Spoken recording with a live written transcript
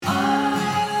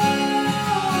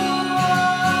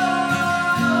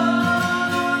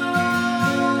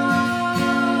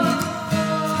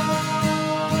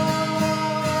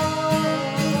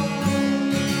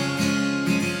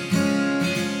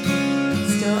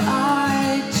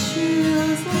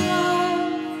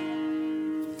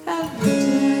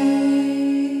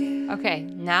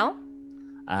Now?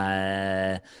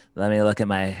 Let me look at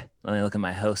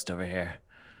my host over here.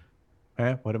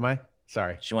 What am I?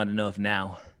 Sorry. She wanted to know if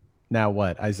now Now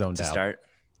what? I zoned to out. start.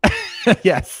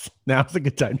 Yes. Now's a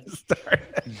good time to start.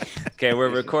 Okay, we're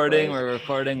recording.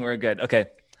 We're good. Okay.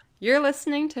 You're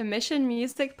listening to Mission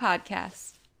Music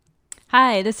Podcast.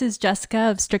 Hi, this is Jessica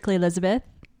of Strictly Elizabeth.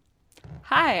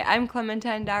 Hi, I'm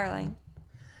Clementine Darling.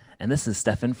 And this is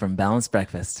Stefan from Balanced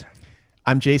Breakfast.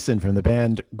 I'm Jason from the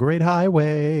band Great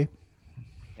Highway.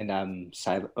 And I'm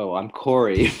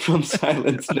Corey from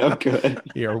Silence No Good.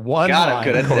 You're one God, I'm line,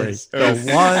 good at Corey. this. The I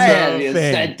had one a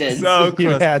thing sentence. So you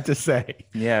close. had to say.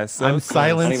 Yeah, so I'm close.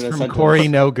 Silence Not even a from sentence. Corey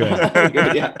No Good.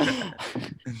 Yeah.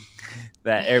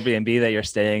 That Airbnb that you're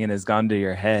staying in has gone to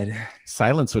your head.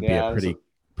 Silence would Yeah, be a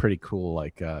pretty cool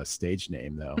stage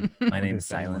name though. My name is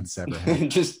If anyone's Silence. ever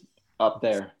had Just up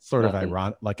there. sort of Nothing.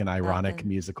 ironic, like an ironic Nothing.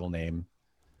 musical name.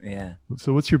 Yeah.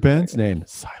 So what's your band's name?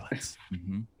 Silence.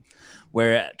 hmm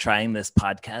We're trying this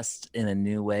podcast in a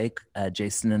new way.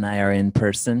 Jason and I are in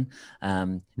person.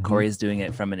 Corey's doing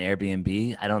it from an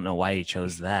Airbnb. I don't know why he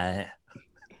chose that.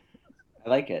 I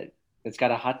like it. It's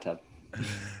got a hot tub.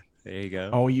 There you go.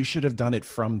 Oh, you should have done it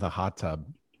from the hot tub.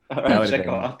 All That right, would've check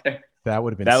been- out there. That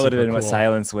would have been That would have super been what cool.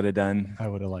 Silence would have done. I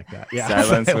would have liked that. Yeah.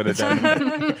 Silence would have done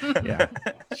that.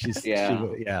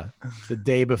 Yeah. Yeah. The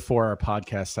day before our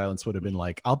podcast, Silence would have been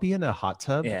like, I'll be in a hot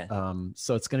tub. Yeah.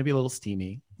 So it's gonna be a little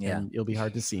steamy. Yeah. And it'll be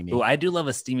hard to see me. Oh, I do love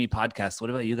a steamy podcast. What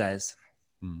about you guys?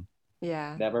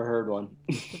 Yeah, Never heard one.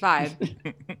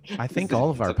 vibe. I think all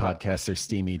of our It's a vibe. podcasts are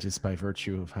steamy just by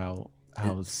virtue of how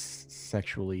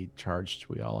sexually charged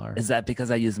we all are. Is that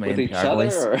because I use my With each NPR other,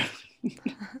 voice? or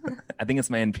I think it's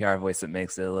my NPR voice that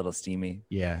makes it a little steamy.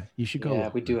 Yeah. You should go. Yeah,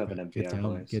 we do have an get NPR down,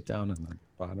 voice. Get down in the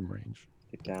bottom range.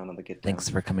 get down on the get down. Thanks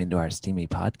for coming to our steamy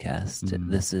podcast.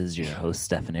 This is your host,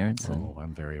 Stefan Aronson. Oh,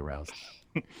 I'm very aroused.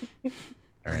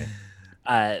 All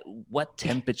right. What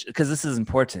temperature? Because this is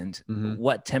important. Mhm.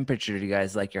 What temperature do you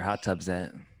guys like your hot tubs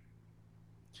at?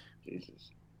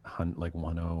 Jesus. Like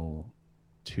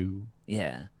 102.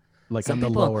 Yeah, Like on the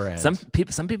lower end.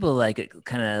 Some people like it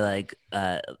kind of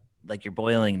like you're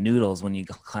boiling noodles when you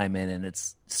climb in, and it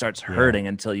starts hurting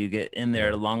until you get in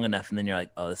there long enough, and then you're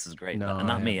like, oh, this is great. But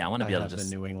not me. I want to be able to have just.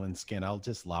 the New England skin. I'll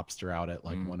just lobster out at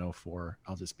like 104.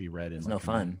 I'll just be red. It's no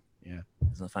fun. Yeah.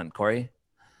 It's no fun. Corey,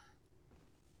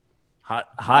 hot.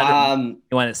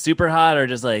 You want it super hot or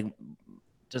just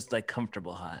like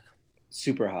comfortable hot?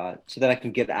 Super hot, so that I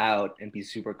can get out and be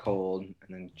super cold, and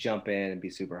then jump in and be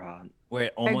super hot. Where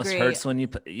it almost Agree. hurts when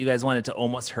you guys want it to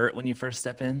almost hurt when you first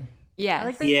step in? Yeah, I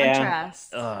like the Yeah.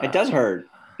 contrast. It does hurt.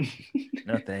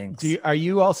 No thanks. Are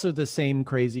you also the same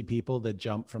crazy people that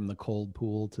jump from the cold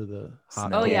pool to the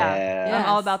hot? Oh pool? yeah. Yeah. I'm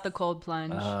all Yes. about the cold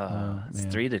plunge. It's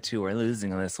man. 3-2. We're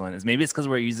losing on this one. Maybe it's because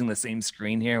we're using the same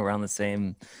screen here. We're on the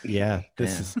same Yeah.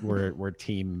 This Yeah. is we're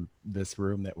team this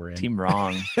room that we're in. team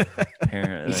wrong.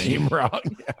 Apparently, Team wrong.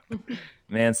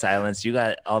 man, Silence. You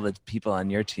got all the people on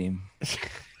your team.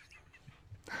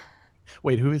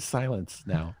 Wait, who is Silence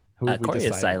now? Who have we Corey is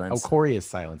decided? Silence. Oh, Corey is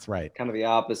Silence, right? Kind of the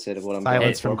opposite of what I'm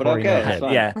Silence going from for, but Corey okay, No it's Good.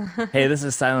 fine. Yeah. Hey, this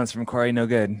is Silence from Corey No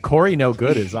Good. Corey No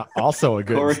Good is also a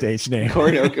good Corey- stage name.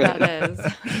 Corey, no good. that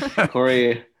is.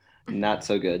 Corey, not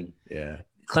so good. Yeah.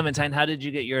 Clementine, how did you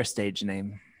get your stage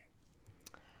name?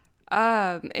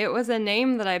 It was a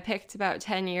name that I picked about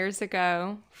 10 years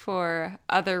ago for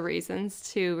other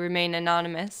reasons to remain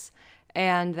anonymous,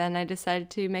 and then I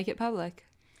decided to make it public.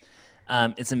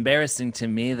 It's embarrassing to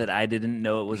me that I didn't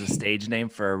know it was a stage name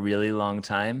for a really long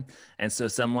time. And so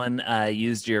someone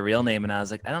used your real name, and I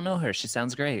was like, I don't know her. She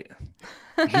sounds great.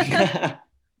 I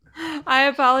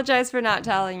apologize for not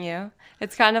telling you.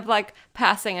 It's kind of like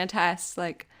passing a test.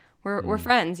 Like we're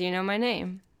friends, you know my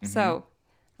name. So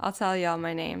I'll tell y'all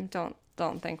my name. Don't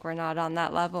think we're not on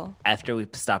that level. After we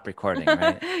stop recording,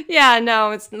 right? Yeah,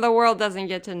 no, it's the world doesn't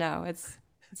get to know. It's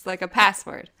like a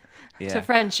password to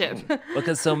friendship.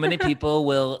 Because so many people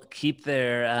will keep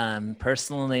their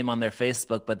personal name on their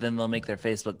Facebook, but then they'll make their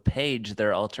Facebook page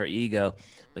their alter ego.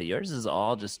 But yours is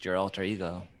all just your alter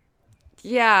ego.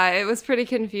 Yeah, it was pretty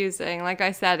confusing. Like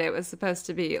I said, it was supposed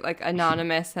to be like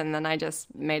anonymous, and then I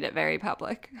just made it very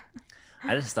public.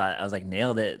 I just thought, I was like,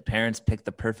 nailed it. Parents picked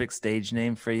the perfect stage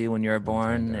name for you when you were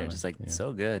born. They're just like,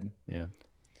 so good. Yeah.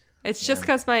 It's just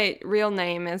because my real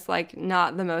name is like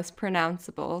not the most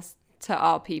pronounceable to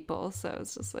all people. So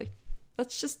it's just like,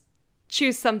 let's just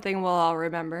choose something we'll all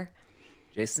remember.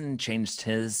 Jason changed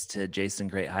his to Jason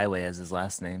Great Highway as his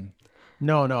last name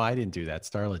No, I didn't do that.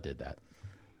 Starla did that.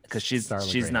 because she's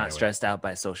Starla Great not Highway. stressed out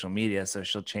by social media, so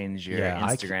she'll change your Yeah,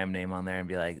 I Instagram name on there and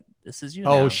be like, "This is you."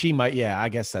 Oh, now. she might. Yeah, I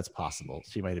guess that's possible.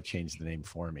 She might have changed the name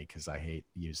for me because I hate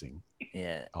using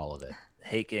Yeah. All of it.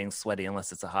 Hate getting sweaty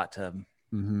unless it's a hot tub.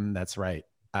 That's right.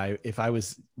 If I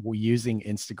was using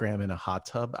Instagram in a hot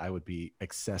tub, I would be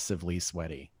excessively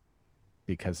sweaty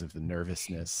because of the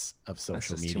nervousness of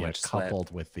social media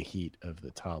coupled with the heat of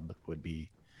the tub would be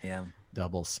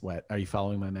double sweat. Are you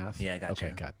following my math? Yeah, I got you.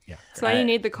 Okay, got yeah. That's why you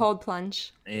need the cold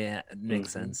plunge. Yeah, it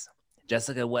makes sense.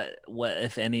 Jessica, what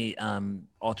if any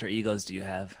alter egos do you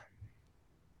have?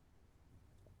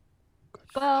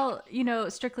 Well, you know,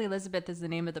 Strictly Elizabeth is the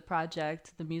name of the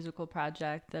project, the musical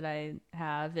project that I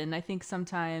have. And I think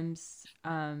sometimes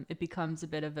it becomes a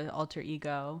bit of an alter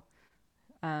ego.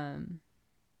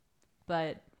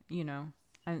 But, you know,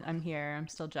 I'm here. I'm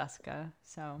still Jessica.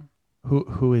 So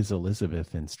who is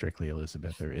Elizabeth in Strictly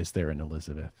Elizabeth, or is there an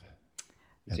Elizabeth?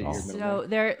 So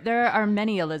there are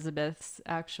many Elizabeths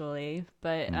actually,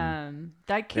 but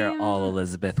that came. They're all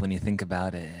Elizabeth when you think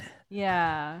about it.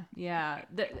 Yeah.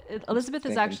 Elizabeth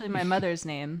is actually my mother's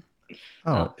name.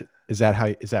 Oh, is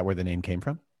that where the name came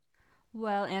from?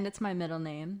 Well, and it's my middle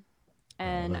name.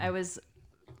 And I was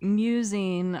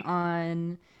musing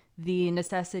on the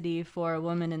necessity for a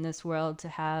woman in this world to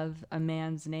have a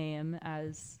man's name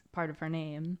as part of her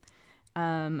name.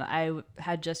 I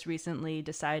had just recently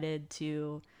decided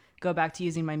to go back to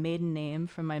using my maiden name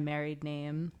from my married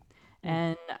name.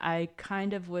 And I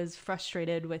kind of was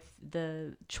frustrated with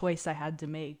the choice I had to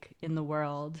make in the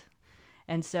world.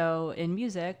 And so in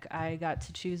music, I got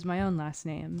to choose my own last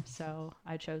name. So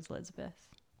I chose Elizabeth.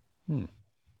 Yeah,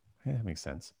 that makes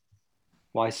sense.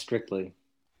 Why Strictly?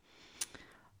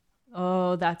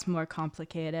 Oh, that's more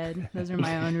complicated. Those are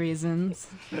my own reasons.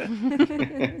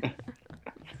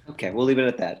 Okay, we'll leave it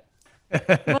at that.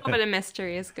 A little bit of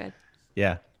mystery is good.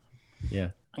 Yeah.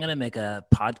 I'm going to make a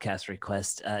podcast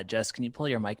request. Jess, can you pull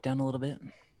your mic down a little bit?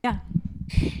 Yeah.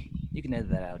 You can edit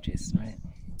that out, Jason,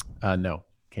 right? No,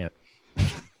 can't.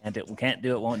 Can't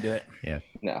do it, won't do it. Yeah.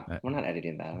 No, we're not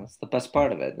editing that. That's the best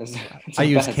part of it. I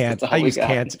use can't. I use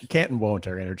can't. Can't and won't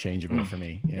are interchangeable for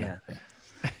me. Yeah.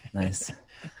 Nice.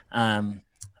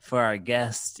 For our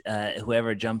guest,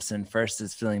 whoever jumps in first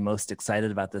is feeling most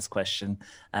excited about this question.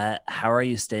 How are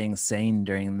you staying sane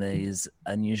during these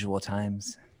unusual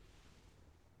times?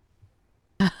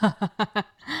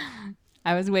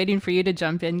 I was waiting for you to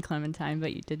jump in, Clementine,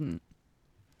 but you didn't.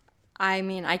 I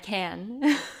mean, I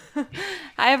can.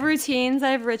 I have routines, I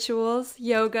have rituals,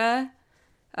 yoga,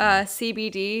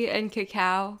 CBD, and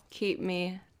cacao keep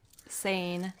me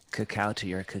sane. Cacao to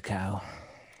your cacao.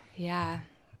 Yeah.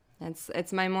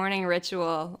 It's my morning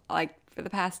ritual, like for the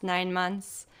past 9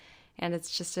 months, and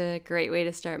it's just a great way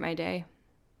to start my day.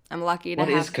 I'm lucky to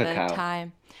have the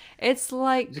time. It's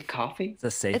like... Is it coffee? It's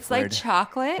a safe It's word. like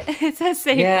chocolate. It's a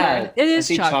safe word. It is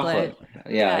chocolate.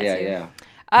 Yeah.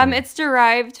 It's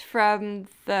derived from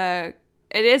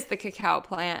it is the cacao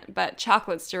plant, but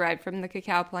chocolate's derived from the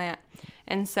cacao plant.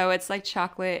 And so it's like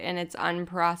chocolate in its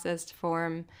unprocessed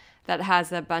form that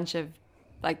has a bunch of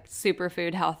like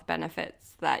superfood health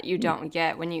benefits that you don't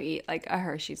get when you eat like a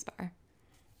Hershey's bar.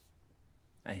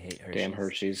 I hate Hershey's. Damn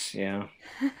Hershey's, yeah.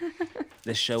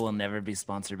 This show will never be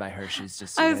sponsored by Hershey's.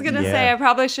 Just I was going to say, I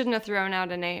probably shouldn't have thrown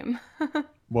out a name.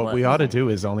 What we ought to do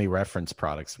is only reference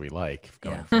products we like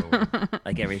going forward.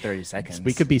 Like every 30 seconds.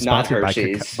 We could be sponsored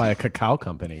by a cacao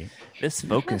company. This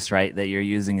Focusrite that you're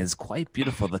using is quite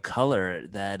beautiful. The color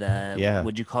that,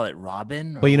 would you call it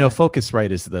robin? Well,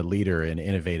 Focusrite is the leader in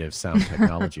innovative sound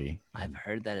technology. I've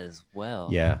heard that as well.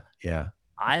 Yeah.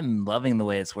 I'm loving the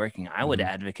way it's working. I would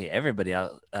advocate everybody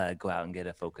go out and get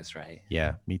a Focusrite.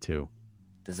 Yeah, me too.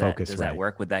 Does that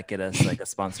work? Would that get us like a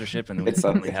sponsorship and then we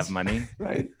suddenly have money?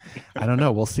 Right. I don't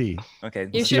know. We'll see. Okay.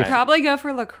 You should probably go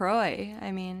for LaCroix.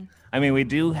 I mean, we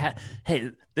do have.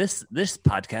 Hey, this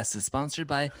podcast is sponsored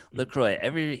by LaCroix,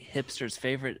 every hipster's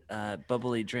favorite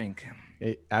bubbly drink.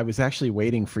 I was actually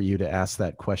waiting for you to ask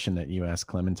that question that you asked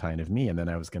Clementine of me, and then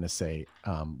I was going to say,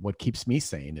 what keeps me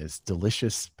sane is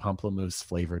delicious pamplemousse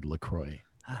flavored LaCroix.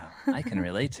 Oh, I can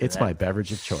relate to it's my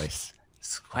beverage of choice.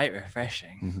 It's quite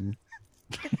refreshing. Mm-hmm.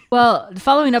 Well,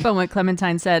 following up on what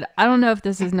Clementine said, I don't know if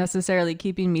this is necessarily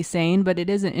keeping me sane, but it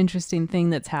is an interesting thing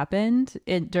that's happened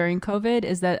during COVID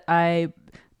is that I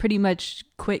pretty much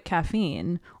quit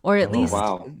caffeine, or at least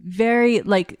very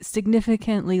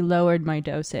significantly lowered my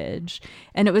dosage.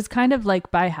 And it was kind of like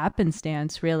by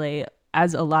happenstance, really,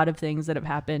 as a lot of things that have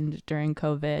happened during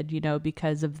COVID,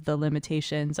 because of the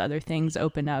limitations, other things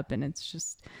open up and it's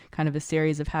just kind of a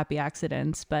series of happy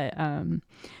accidents. But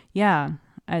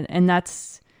and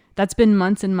that's been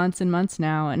months and months and months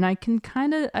now. And I can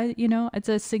kind of, it's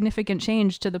a significant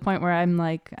change to the point where I'm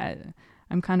like,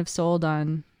 I'm kind of sold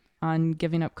on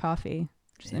giving up coffee,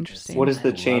 which is interesting. What does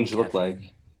the change look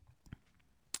like?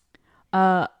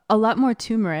 A lot more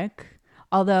turmeric.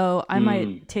 Although I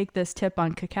might take this tip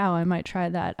on cacao. I might try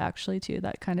that actually too.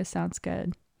 That kind of sounds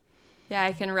good. Yeah,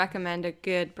 I can recommend a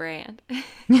good brand.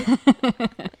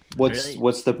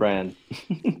 What's the brand?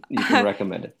 You can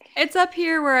recommend it. It's up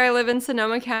here where I live in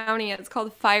Sonoma County. It's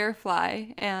called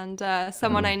Firefly, and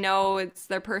someone I know, it's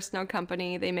their personal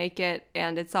company. They make it,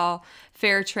 and it's all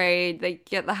fair trade. They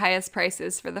get the highest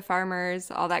prices for the farmers,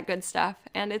 all that good stuff,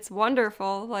 and it's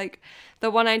wonderful. Like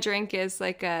the one I drink is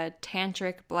like a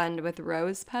tantric blend with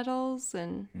rose petals,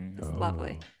 and it's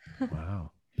lovely.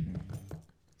 Wow.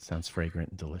 Sounds fragrant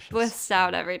and delicious. Blissed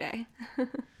out every day.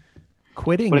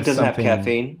 Quitting But it doesn't something... have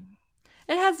caffeine.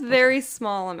 It has very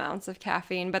small amounts of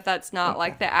caffeine, but that's not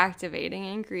like the activating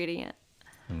ingredient.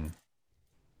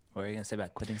 What are you gonna say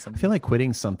about quitting I something? feel like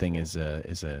quitting something is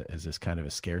this kind of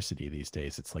a scarcity these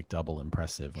days. It's like double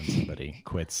impressive when somebody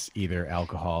quits either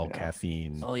alcohol,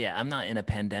 caffeine. Oh yeah, I'm not in a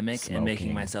pandemic and making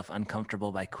Smoking. myself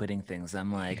uncomfortable by quitting things.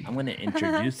 I'm like, I'm gonna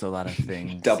introduce a lot of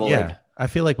things. Double Yeah, it. I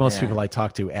feel like most Yeah. people I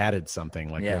talk to added something.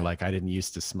 Like Yeah. they're like, I didn't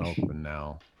used to smoke, but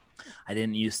now. I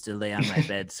didn't used to lay on my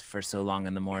bed for so long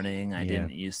in the morning. I Yeah.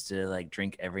 didn't used to like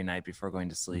drink every night before going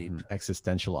to sleep.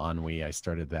 Existential ennui. I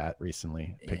started that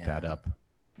recently. Picked that up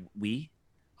We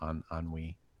on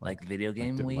ennui. like video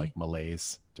game. Like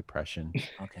malaise, depression,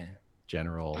 Okay,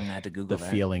 general. I'm gonna have to Google The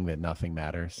that. feeling that nothing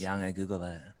matters. Yeah, I'm gonna Google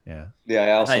that. Yeah. Yeah,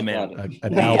 I also Hey, man. thought A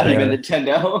Wii, Owlbear. even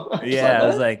Nintendo. Yeah, I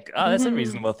was like, oh, that's a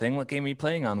reasonable thing. What game are you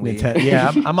playing on Wii?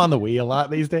 Yeah, I'm on the Wii a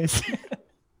lot these days.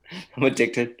 I'm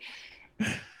addicted.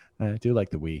 I do like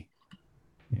the Wii.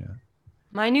 Yeah.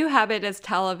 My new habit is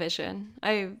television.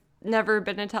 I've never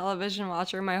been a television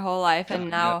watcher my whole life, and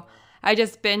now I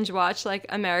just binge watch like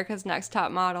America's Next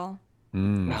Top Model.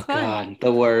 Oh God,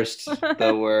 the worst,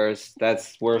 the worst.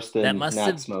 That's worse than That must not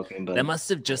have- smoking. But That must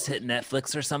have just hit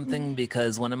Netflix or something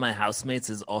because one of my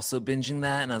housemates is also binging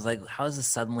that, and I was like, how is this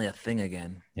suddenly a thing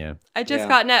again? Yeah. I just Yeah.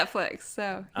 got Netflix,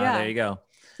 so yeah. There you go.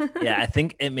 Yeah, I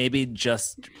think it maybe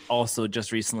just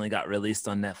recently got released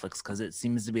on Netflix because it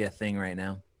seems to be a thing right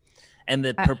now. And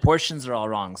the proportions are all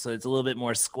wrong. So it's a little bit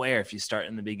more square if you start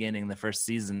in the beginning, the first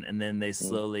season, and then they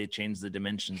slowly change the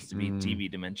dimensions to be TV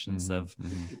dimensions of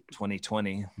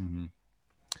 2020.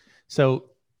 So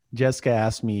Jessica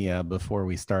asked me before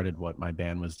we started what my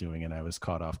band was doing, and I was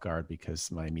caught off guard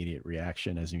because my immediate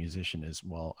reaction as a musician is,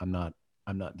 well, I'm not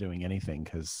doing anything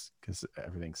because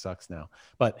everything sucks now.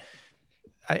 But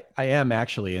I am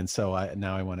actually, and so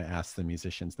now I want to ask the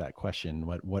musicians that question.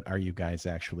 What are you guys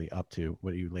actually up to?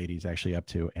 What are you ladies actually up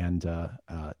to? And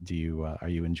do you are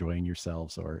you enjoying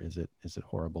yourselves, or is it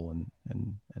horrible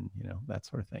and that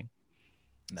sort of thing?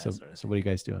 So what are you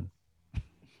guys doing?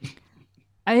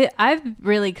 I've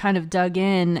really kind of dug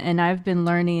in, and I've been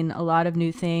learning a lot of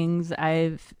new things.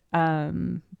 I've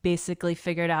basically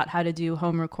figured out how to do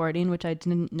home recording, which I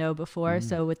didn't know before.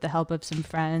 So with the help of some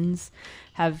friends,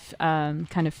 have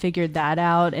kind of figured that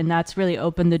out, and that's really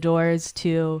opened the doors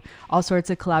to all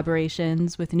sorts of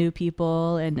collaborations with new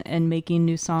people and making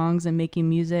new songs and making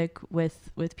music with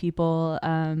people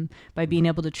by being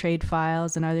able to trade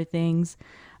files and other things.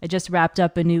 I just wrapped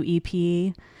up a new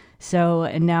EP. So,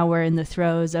 and now we're in the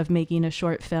throes of making a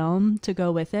short film to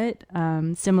go with it.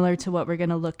 Similar to what we're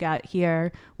going to look at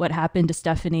here, What Happened to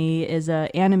Stephanie is an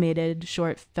animated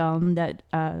short film that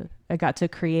I got to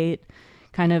create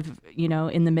kind of,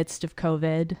 in the midst of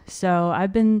COVID. So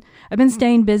I've been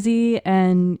staying busy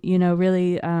and,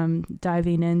 really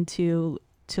diving into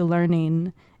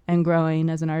learning and growing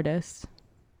as an artist.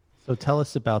 So tell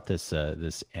us about this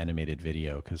animated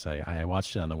video, because I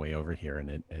watched it on the way over here,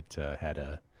 and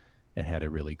it had a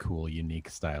really cool, unique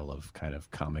style of kind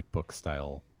of comic book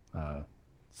style,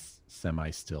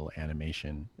 semi-still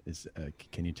animation.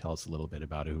 Can you tell us a little bit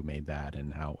about who made that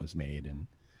and how it was made? And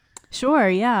Sure,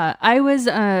 yeah. I was,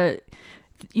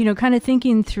 kind of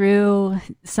thinking through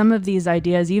some of these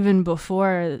ideas even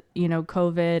before,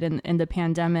 COVID and the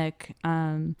pandemic.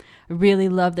 I really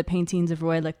love the paintings of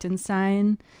Roy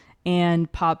Lichtenstein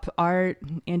and pop art,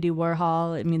 Andy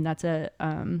Warhol. I mean, that's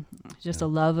just a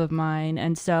love of mine.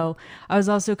 And so I was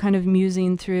also kind of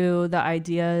musing through the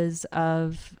ideas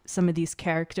of some of these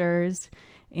characters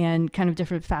and kind of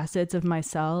different facets of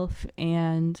myself.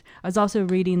 And I was also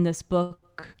reading this book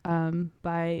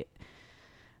by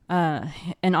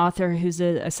an author who's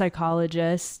a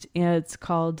psychologist. It's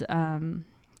called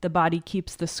The Body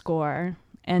Keeps the Score.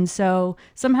 And so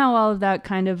somehow all of that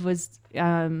kind of was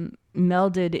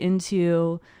melded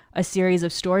into a series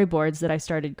of storyboards that I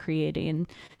started creating.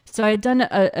 So I had done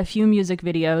a few music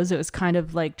videos. It was kind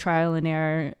of like trial and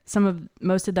error.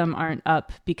 Most of them aren't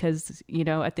up because,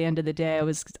 at the end of the day,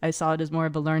 I saw it as more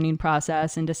of a learning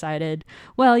process and decided,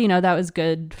 well, that was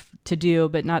good to do,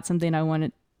 but not something I want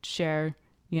to share,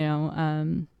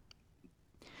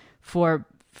 for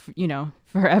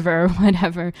forever or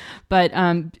whatever. But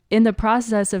in the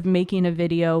process of making a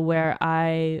video where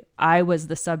I was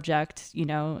the subject,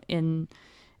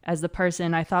 as the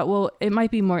person, I thought, well, it might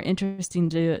be more interesting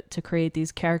to create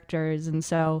these characters. And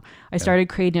so I started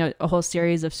creating a whole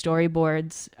series of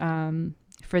storyboards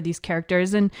for these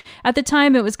characters. And at the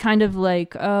time it was kind of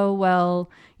like, oh,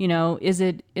 well, is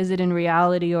it in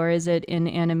reality or is it in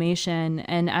animation?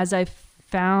 And as I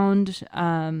found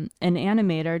an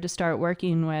animator to start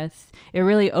working with, it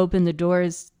really opened the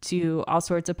doors to all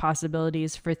sorts of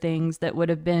possibilities for things that would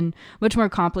have been much more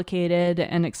complicated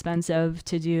and expensive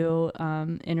to do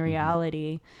in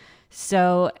reality.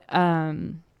 So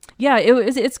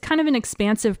it's kind of an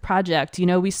expansive project.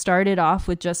 We started off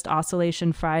with just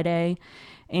Oscillation Friday,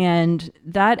 and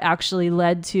that actually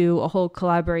led to a whole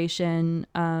collaboration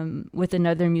with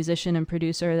another musician and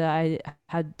producer that I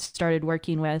had started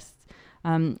working with.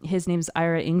 His name's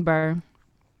Ira Ingber.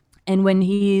 And when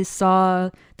he saw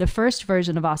the first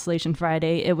version of Oscillation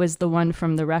Friday, it was the one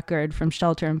from the record from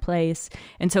Shelter in Place.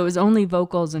 And so it was only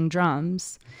vocals and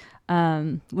drums,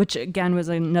 which again was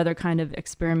another kind of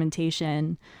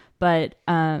experimentation. But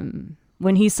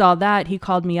when he saw that, he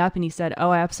called me up and he said,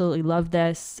 oh, I absolutely love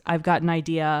this. I've got an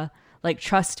idea. Like,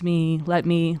 trust me, let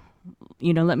me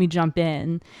jump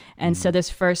in. And so this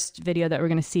first video that we're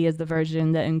going to see is the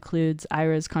version that includes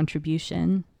Ira's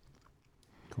contribution.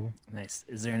 Cool. Nice.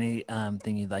 Is there any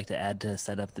thing you'd like to add to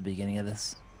set up the beginning of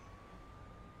this?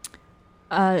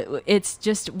 It's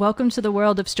just welcome to the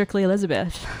world of Strictly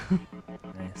Elizabeth.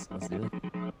 Nice. Let's do it.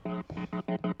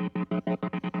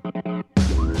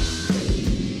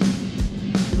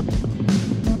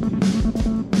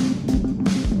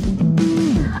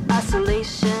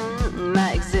 Isolation,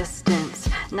 my existence.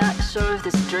 Not sure if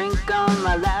this drink on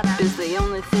my lap is the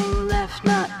only thing left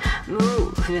not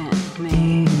moving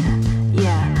me.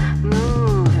 Yeah,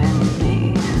 moving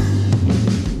me.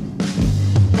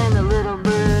 And the little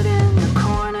bird in the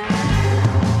corner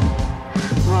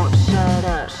won't shut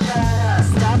up.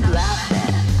 Stop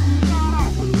laughing.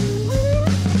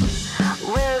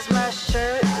 Where's my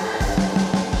shirt?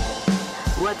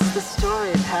 What's the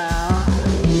story, pal?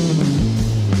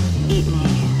 Eat me.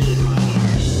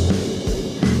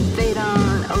 Fade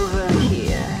on over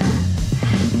here.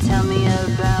 Tell me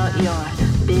about your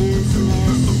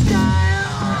business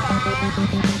style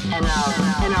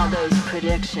and all those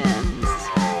predictions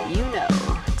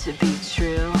to be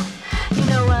true.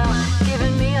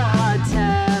 Giving me a hard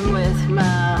time with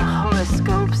my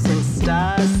horoscopes and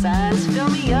star signs. Fill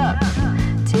me up.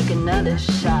 Take another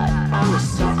shot on the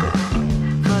sucker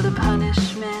for the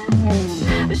punishment.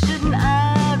 Shouldn't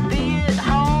I be at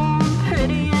home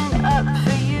pretty and up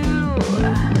for you?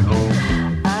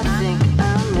 I think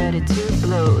I'm ready to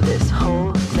blow this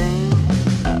whole thing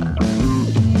up.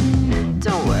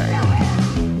 Don't worry,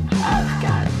 I've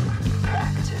got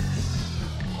practice.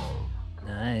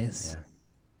 Nice. Yeah.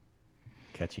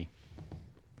 Catchy.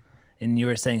 And you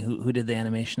were saying who did the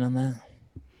animation on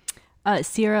that?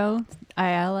 Ciro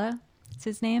Ayala, it's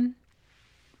his name.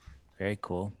 Very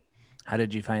cool. How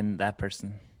did you find that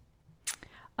person?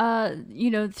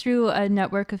 Through a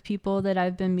network of people that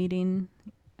I've been meeting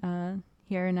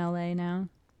here in LA now.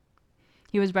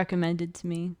 He was recommended to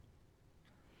me.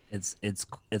 It's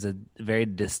a very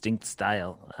distinct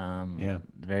style.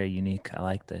 Very unique. I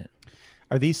liked it.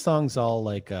 Are these songs all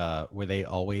like were they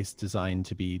always designed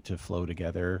to flow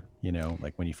together,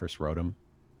 like when you first wrote them?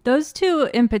 Those two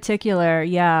in particular,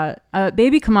 yeah.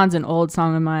 Baby Come On's an old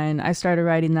song of mine. I started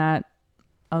writing that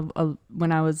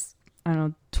when I was,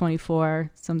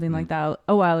 24, something like that,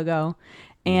 a while ago.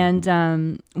 And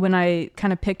when I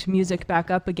kind of picked music back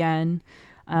up again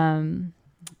in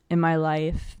my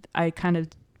life, I kind of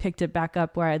picked it back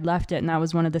up where I'd left it. And that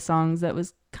was one of the songs that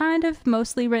was kind of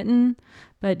mostly written,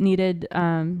 but needed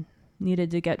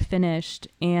to get finished.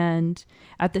 And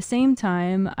at the same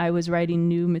time, I was writing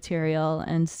new material.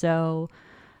 And so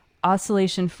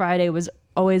Oscillation Friday was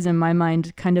always in my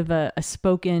mind kind of a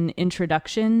spoken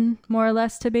introduction, more or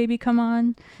less, to Baby Come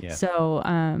On. Yeah. So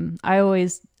I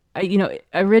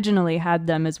originally had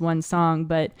them as one song,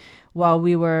 but while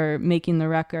we were making the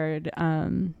record,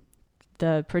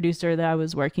 the producer that I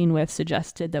was working with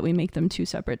suggested that we make them two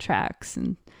separate tracks.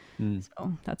 And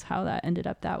so that's how that ended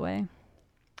up that way.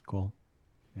 Cool.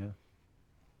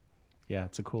 Yeah,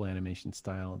 it's a cool animation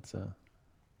style. It's a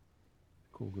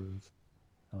cool groove.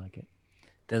 I like it.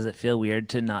 Does it feel weird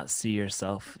to not see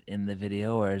yourself in the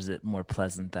video, or is it more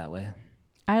pleasant that way?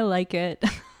 I like it.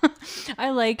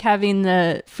 I like having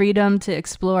the freedom to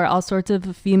explore all sorts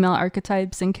of female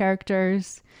archetypes and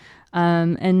characters,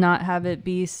 and not have it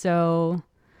be so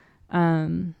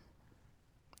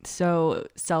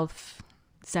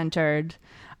self-centered.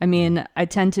 I mean, I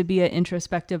tend to be an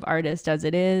introspective artist as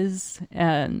it is.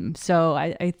 So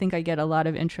I think I get a lot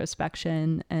of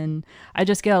introspection, and I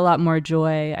just get a lot more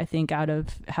joy, I think, out of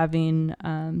having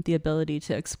the ability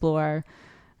to explore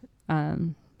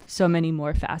so many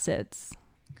more facets.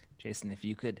 Jason, if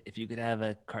you could have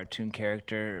a cartoon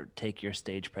character take your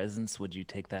stage presence, would you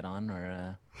take that on,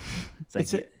 or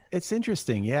it's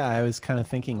interesting. Yeah, I was kind of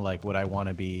thinking, like, would I want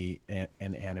to be an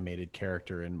animated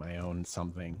character in my own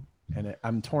something? And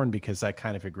I'm torn because I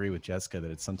kind of agree with Jessica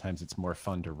that sometimes it's more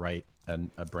fun to write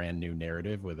a brand new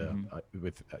narrative with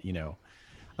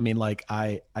I mean, like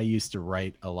I used to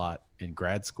write a lot in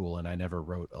grad school, and I never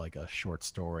wrote like a short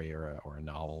story or a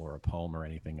novel or a poem or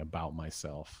anything about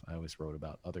myself. I always wrote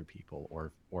about other people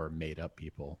or made up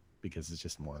people because it's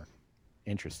just more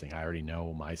interesting. I already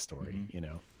know my story,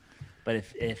 But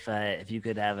if you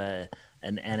could have an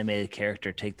animated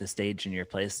character take the stage in your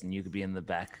place, and you could be in the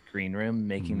back green room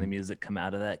making the music come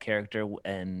out of that character,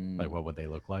 and like, what would they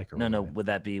look like? Or would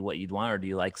that be what you'd want, or do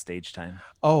you like stage time?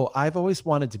 Oh, I've always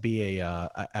wanted to be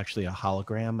actually a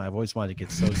hologram. I've always wanted to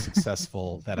get so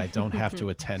successful that I don't have to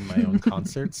attend my own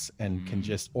concerts and can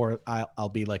just, or I'll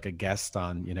be like a guest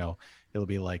on, it'll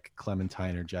be like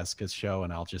Clementine or Jessica's show,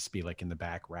 and I'll just be like in the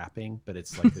back rapping, but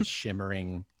it's like this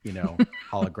shimmering,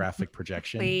 holographic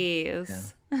projection.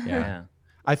 Please. Yeah.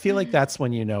 I feel like that's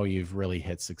when you've really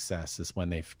hit success, is when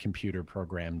they've computer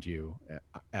programmed you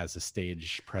as a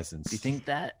stage presence. Do you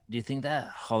think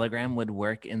that hologram would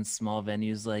work in small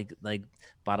venues like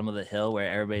Bottom of the Hill,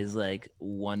 where everybody's like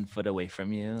 1 foot away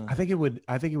from you? I think it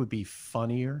would be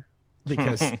funnier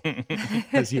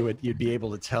because you'd be able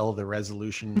to tell the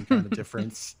resolution kind of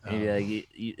difference.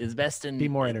 It's best in be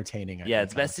more entertaining.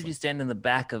 It's best if you stand in the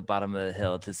back of Bottom of the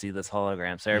Hill to see this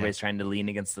hologram, so everybody's trying to lean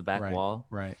against the back wall.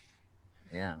 Right.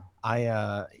 Yeah.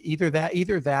 I either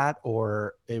that,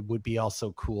 or it would be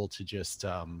also cool to just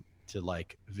to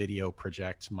like video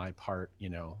project my part,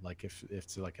 like if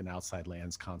it's like an Outside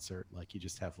Lands concert, like you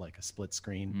just have like a split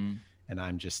screen and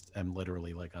I'm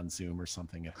literally like on Zoom or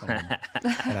something at home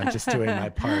and I'm just doing my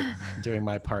part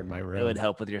in my room. It would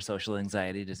help with your social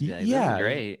anxiety. Just be like, this is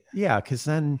great. Yeah. Cause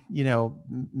then,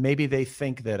 maybe they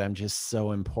think that I'm just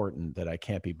so important that I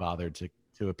can't be bothered to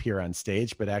appear on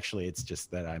stage, but actually it's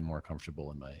just that I'm more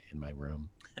comfortable in my room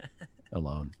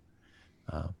alone.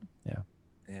 Yeah.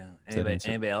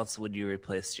 Anybody else, would you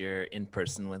replace your in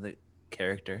person with a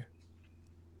character?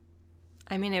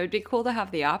 I mean, it would be cool to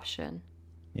have the option.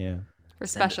 Yeah. For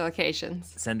special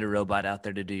occasions. Send a robot out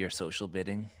there to do your social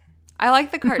bidding. I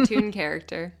like the cartoon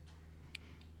character.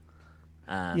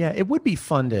 Yeah, it would be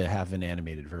fun to have an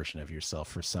animated version of yourself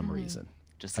for some reason.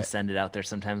 Just to send it out there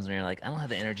sometimes when you're like, I don't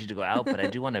have the energy to go out, but I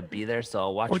do want to be there, so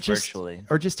I'll watch virtually.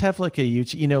 Or just have like a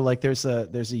YouTube, like there's a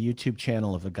YouTube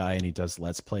channel of a guy and he does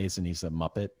Let's Plays and he's a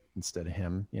Muppet instead of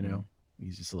him,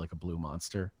 He's just like a blue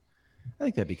monster. I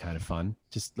think that'd be kind of fun.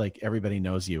 Just like everybody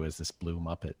knows you as this blue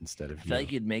Muppet instead of you. I feel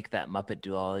like you'd make that Muppet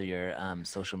do all your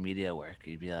social media work.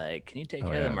 You'd be like, can you take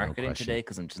care of the marketing today?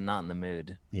 Because I'm just not in the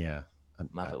mood. Yeah.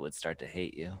 Muppet would start to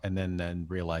hate you, and then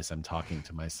realize I'm talking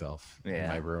to myself in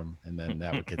my room, and then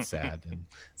that would get sad. And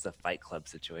it's a Fight Club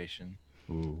situation.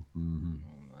 Ooh, mm-hmm.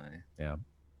 Oh my.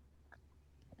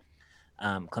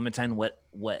 Yeah. Clementine,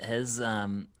 what has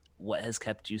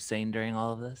kept you sane during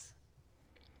all of this?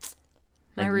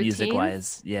 My routines? Music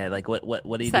wise, yeah. Like what are you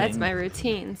doing? Besides my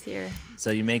routines here. So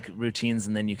you make routines,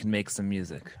 and then you can make some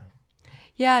music.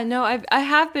 Yeah, no, I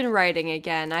have been writing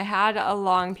again. I had a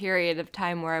long period of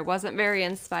time where I wasn't very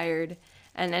inspired,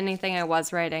 and anything I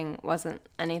was writing wasn't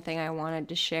anything I wanted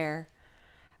to share.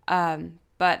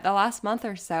 But the last month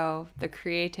or so, the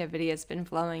creativity has been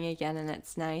flowing again, and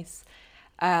it's nice.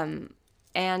 And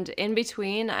in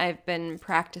between, I've been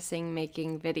practicing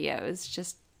making videos,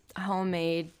 just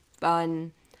homemade,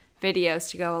 fun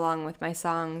videos to go along with my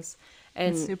songs.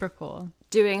 And it's super cool.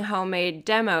 Doing homemade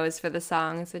demos for the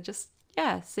songs and just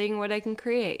seeing what I can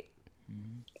create.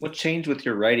 What changed with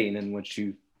your writing and what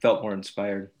you felt more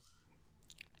inspired?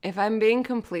 If I'm being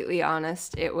completely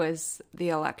honest, it was the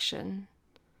election.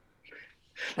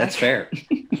 That's fair.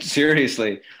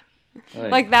 Seriously.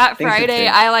 Like that Friday,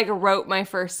 I wrote my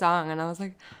first song and I was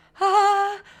like,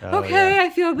 okay,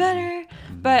 I feel better.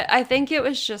 But I think it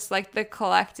was just like the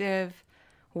collective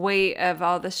weight of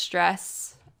all the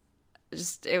stress.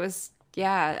 It was,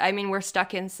 I mean, we're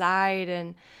stuck inside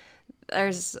and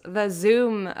there's the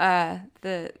Zoom,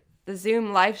 the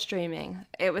Zoom live streaming.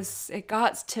 It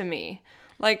got to me.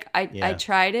 Like I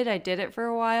tried it, I did it for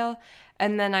a while,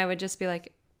 and then I would just be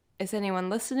like, is anyone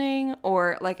listening?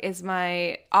 Or like, is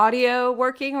my audio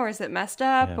working, or is it messed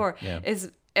up?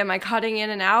 Am I cutting in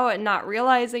and out and not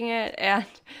realizing it? And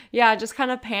yeah, just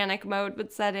kind of panic mode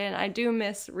would set in. I do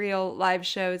miss real live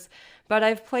shows, but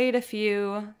I've played a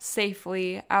few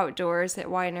safely outdoors at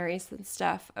wineries and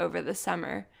stuff over the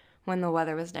summer when the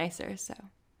weather was nicer. So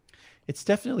it's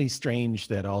definitely strange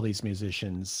that all these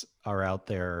musicians are out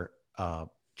there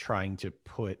trying to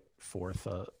put forth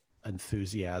a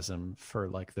enthusiasm for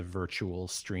like the virtual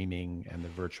streaming and the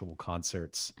virtual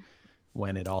concerts,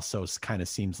 when it also kind of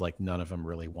seems like none of them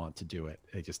really want to do it.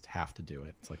 They just have to do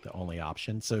it. It's like the only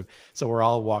option. So we're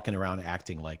all walking around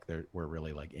acting like we're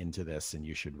really like into this, and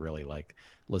you should really like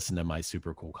listen to my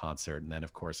super cool concert. And then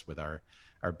of course with our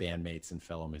bandmates and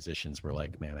fellow musicians, we're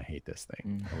like, man, I hate this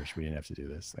thing. I wish we didn't have to do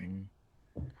this thing.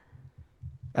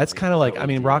 That's kind of like, I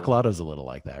mean, Rock Lotto's a little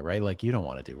like that, right? Like you don't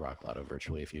want to do Rock Lotto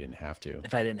virtually if you didn't have to.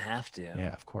 If I didn't have to.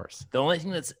 Yeah, of course. The only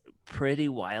thing that's pretty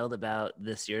wild about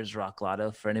this year's Rock Lotto,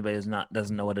 for anybody who's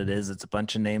doesn't know what it is, it's a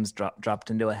bunch of names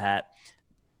dropped into a hat,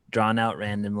 drawn out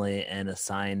randomly, and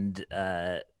assigned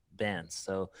bands.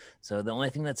 So the only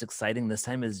thing that's exciting this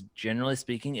time is, generally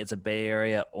speaking, it's a Bay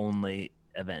Area only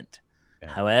event. Yeah.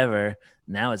 However,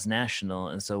 now it's national,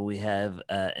 and so we have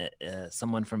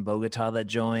someone from Bogota that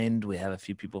joined. We have a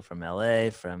few people from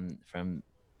LA, from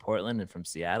Portland, and from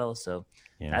Seattle. So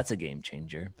that's a game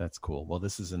changer. That's cool. Well,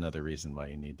 this is another reason why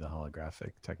you need the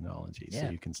holographic technology, so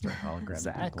you can start hologramming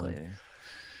exactly. people.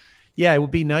 Yeah, it would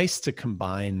be nice to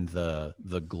combine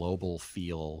the global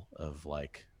feel of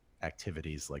like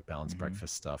activities like Balanced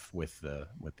Breakfast stuff with the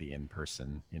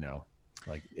in-person, you know.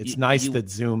 Like it's nice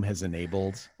that Zoom has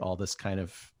enabled all this kind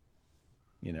of,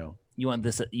 you know. You want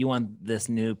this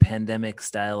new pandemic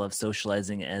style of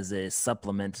socializing as a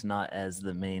supplement, not as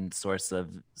the main source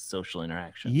of social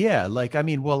interaction. Yeah, like I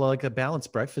mean, well, like a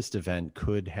Balanced Breakfast event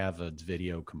could have a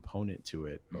video component to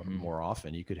it more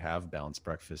often. You could have Balanced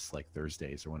Breakfast like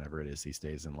Thursdays or whenever it is these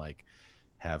days, and like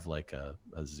have like a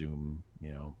Zoom,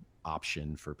 you know,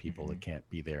 option for people that can't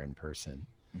be there in person.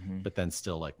 But then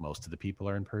still like most of the people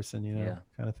are in person, you know,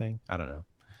 kind of thing. I don't know.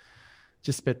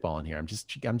 Just spitballing here. I'm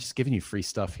just giving you free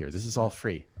stuff here. This is all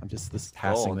free. This is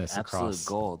passing this across. Absolute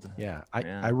gold. Yeah.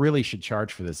 I really should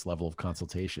charge for this level of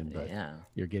consultation, but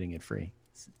you're getting it free.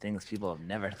 It's things people have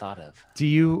never thought of. Do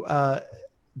you,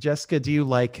 Jessica, do you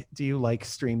like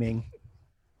streaming?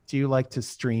 Do you like to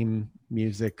stream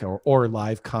music or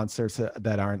live concerts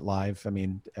that aren't live? I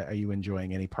mean, are you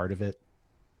enjoying any part of it?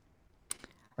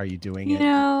 Are you doing it? You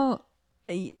know,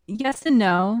 yes and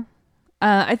no.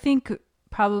 I think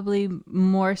probably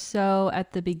more so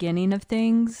at the beginning of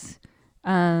things.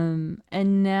 And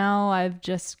now I've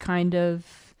just kind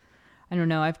of, I don't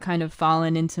know, I've kind of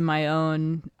fallen into my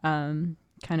own kind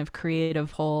of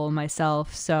creative hole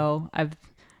myself. So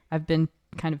I've been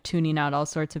kind of tuning out all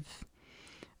sorts of,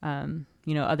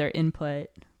 you know, other input.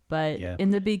 But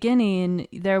in the beginning,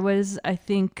 there was, I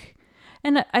think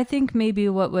maybe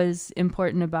what was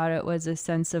important about it was a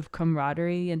sense of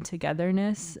camaraderie and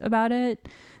togetherness about it.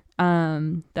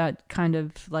 That kind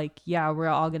of like, we're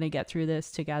all going to get through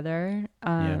this together,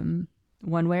 one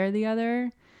way or the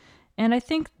other. And I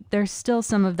think there's still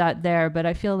some of that there, but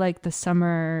I feel like the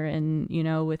summer and, you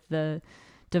know, with the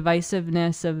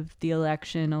divisiveness of the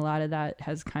election, a lot of that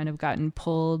has kind of gotten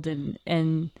pulled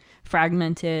and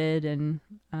fragmented and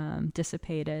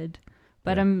dissipated.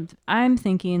 But I'm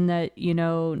thinking that, you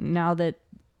know, now that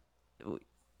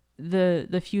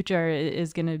the future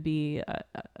is going to be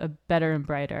a better and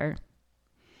brighter.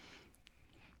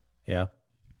 Yeah.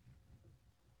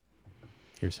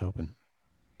 Here's hoping.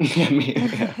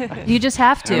 You just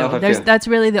have to. That's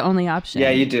really the only option. Yeah,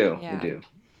 you do. Yeah. You do.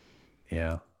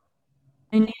 Yeah.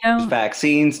 And you know, there's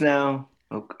vaccines now.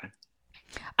 Okay.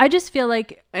 I just feel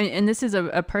like, and this is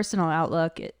a personal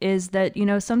outlook, is that, you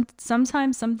know,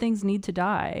 sometimes some things need to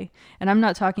die. And I'm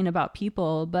not talking about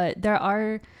people, but there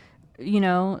are, you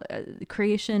know,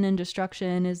 creation and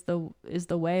destruction is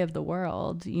the way of the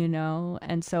world, you know?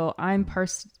 And so I'm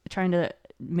trying to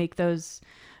make those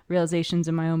realizations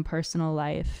in my own personal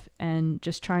life and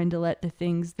just trying to let the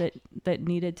things that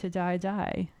needed to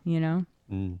die, you know?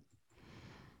 Mm.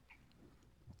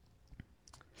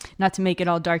 Not to make it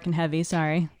all dark and heavy,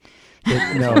 sorry.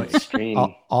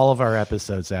 All of our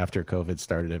episodes after COVID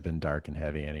started have been dark and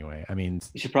heavy anyway. I mean,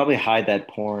 you should probably hide that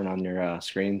porn on your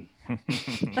screen.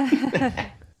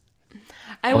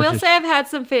 I will say I've had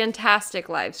some fantastic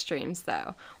live streams,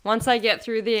 though. Once I get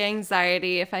through the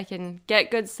anxiety, if I can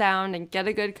get good sound and get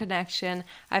a good connection,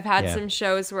 I've had some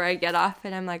shows where I get off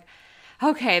and I'm like,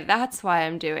 okay, that's why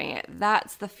I'm doing it.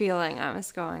 That's the feeling I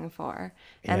was going for.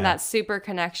 And that super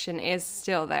connection is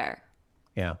still there.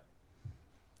 Yeah.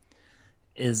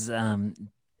 Is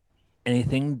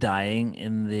anything dying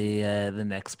in the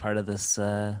next part of this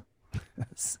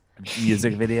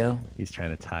music video? He's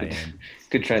trying to tie in.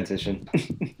 Good transition.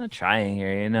 I'm not trying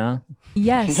here, you know?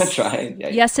 Yes. Not trying. Yeah.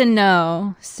 Yes and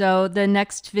no. So the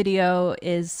next video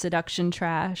is Seduction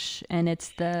Trash, and it's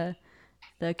the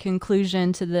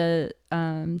conclusion to the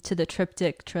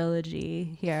triptych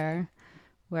trilogy here,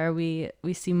 where we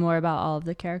see more about all of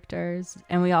the characters,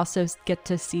 and we also get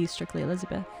to see Strictly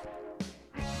Elizabeth.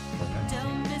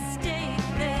 Don't mistake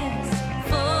this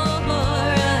for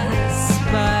a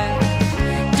spark.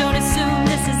 Don't assume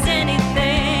this is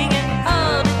anything at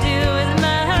all to do with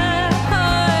my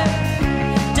heart.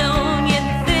 Don't you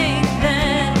think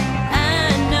that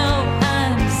I know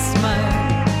I'm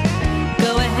smart?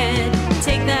 Go ahead,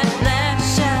 take that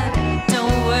last shot.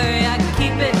 Don't worry, I can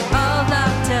keep it all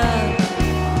locked up.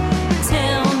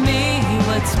 Tell me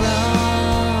what's wrong.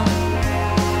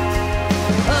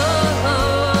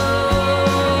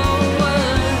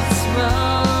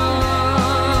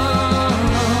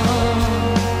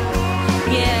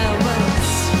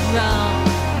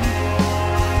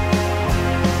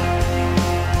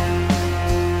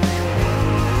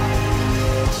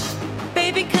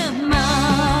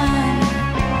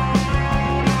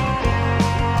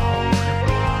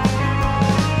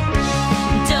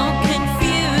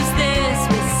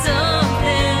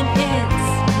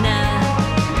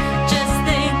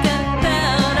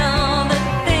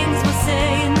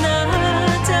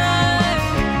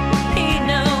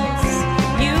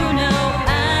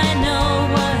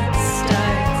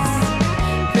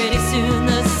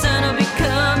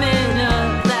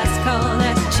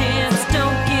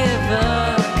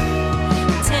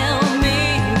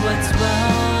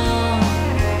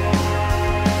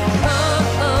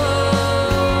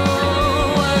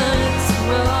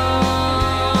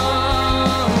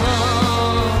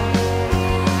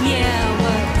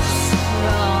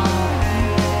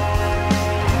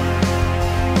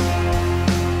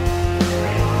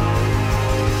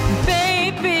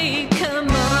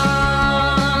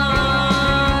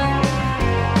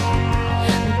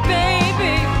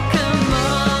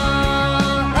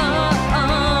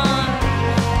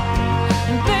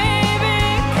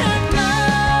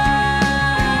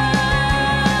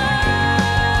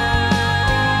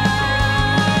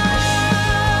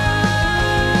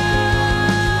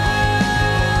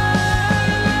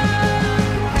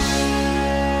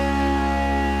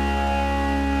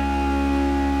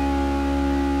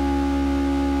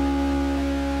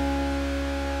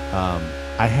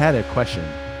 I had a question.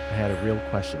 I had a real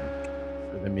question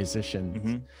for the musicians.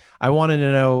 Mm-hmm. I wanted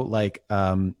to know, like,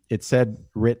 it said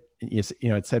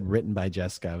it said written by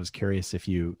Jessica. I was curious if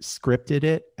you scripted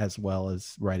it as well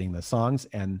as writing the songs,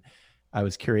 and I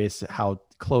was curious how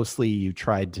closely you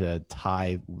tried to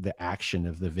tie the action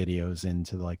of the videos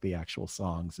into like the actual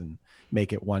songs and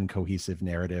make it one cohesive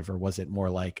narrative, or was it more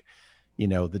like,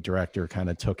 the director kind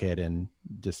of took it and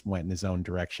just went in his own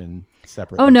direction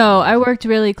separately? Oh no, I worked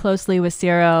really closely with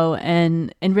Ciro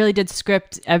and really did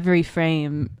script every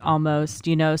frame almost,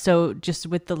 so just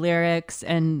with the lyrics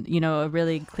and, a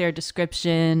really clear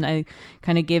description. I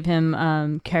kind of gave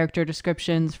him character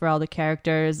descriptions for all the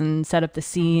characters and set up the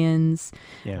scenes.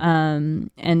 Yeah.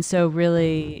 And so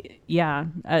really,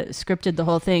 scripted the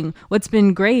whole thing. What's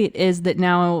been great is that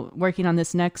now working on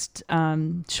this next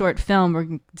short film,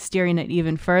 we're steering it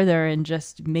even further and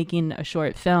just making a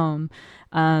short film.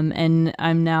 And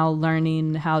I'm now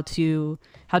learning how to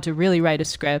really write a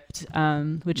script,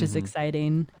 which is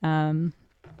exciting.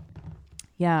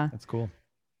 Yeah. That's cool.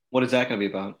 What is that going to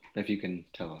be about, if you can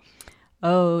tell us?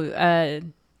 Oh,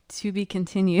 to be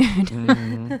continued.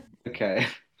 Mm-hmm. Okay.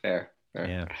 Fair.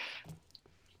 Yeah.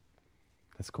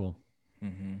 That's cool.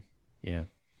 Mm-hmm. Yeah.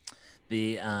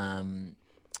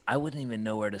 I wouldn't even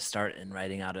know where to start in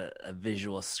writing out a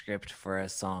visual script for a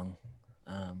song.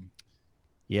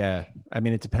 Yeah. I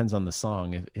mean, it depends on the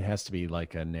song. It has to be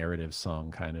like a narrative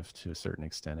song kind of to a certain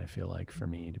extent. I feel like for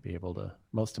me to be able to,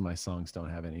 most of my songs don't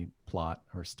have any plot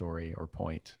or story or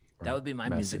point. That would be my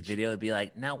music video. It'd be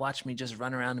like, now watch me just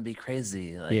run around and be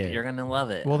crazy. Like, you're going to love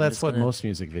it. Well, that's what most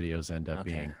music videos end up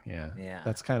being. Yeah.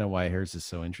 That's kind of why hers is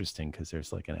so interesting, because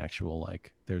there's like an actual,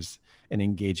 there's an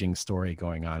engaging story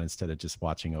going on instead of just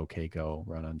watching OK Go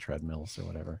run on treadmills or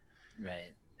whatever.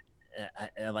 Right.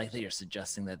 I like that you're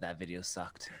suggesting that video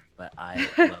sucked, but I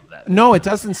love that. No, it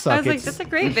doesn't suck. I was like, that's a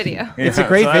great video. It's a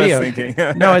great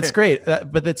video. No, it's great,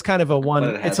 but it's kind of a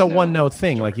one note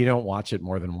thing. Like you don't watch it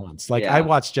more than once. Like I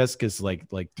watched Jessica's like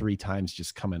 3 times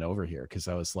just coming over here because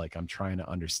I was like, I'm trying to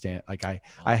understand. Like I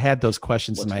had those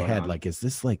questions in my head. Like, is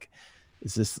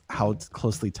this how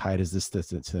closely tied is this to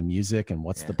the music, and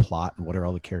what's the plot, and what are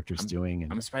all the characters doing?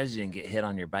 And I'm surprised you didn't get hit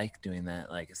on your bike doing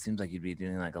that. Like it seems like you'd be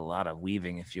doing like a lot of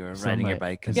weaving if you were riding your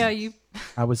bike. Yeah,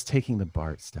 I was taking the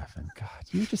BART, Stefan. God,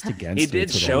 you're just against He me did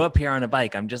today. show up here on a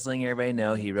bike. I'm just letting everybody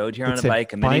know he rode here on a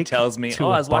bike, and then he tells me, "Oh,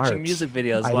 I was watching music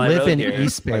videos while I live rode in here."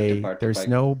 East Bay. There's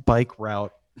no bike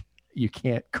route. You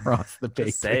can't cross the Bay.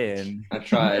 Just saying. I've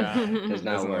tried. Does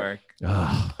not work.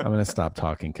 Oh, I'm gonna stop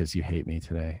talking because you hate me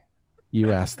today.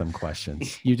 You ask them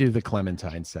questions. You do the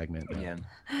Clementine segment.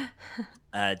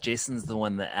 Yeah. Jason's the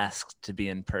one that asked to be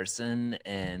in person,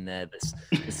 and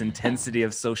this intensity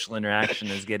of social interaction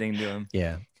is getting to him.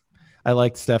 Yeah. I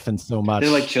liked Stefan so much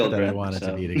They're like children, that I wanted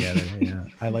to be together. Yeah.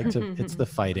 I like to, it's the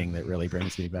fighting that really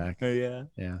brings me back. Oh, yeah.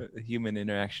 Yeah. Human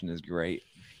interaction is great.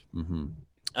 Mm-hmm.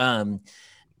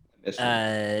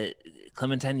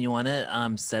 Clementine, you want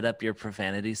to set up your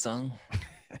profanity song?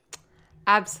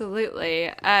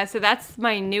 Absolutely. So that's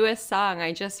my newest song.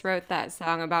 I just wrote that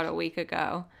song about a week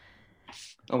ago.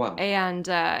 Oh, wow. And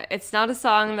it's not a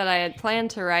song that I had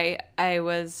planned to write. I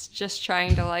was just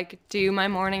trying to like do my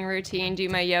morning routine, do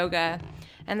my yoga.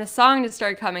 And the song just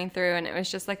started coming through, and it was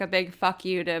just like a big fuck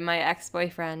you to my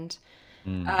ex-boyfriend.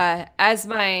 I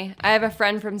have a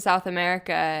friend from South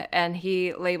America, and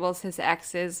he labels his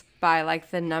exes by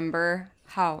like the number,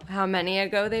 how many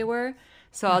ago they were.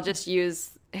 So I'll just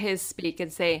use his speak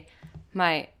and say,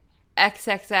 my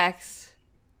XXX.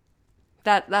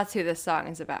 That's who this song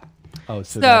is about. Oh,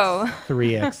 so that's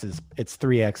 3 X's. It's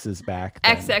 3 X's back.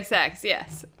 Then. XXX,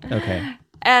 yes. Okay.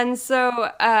 And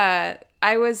so I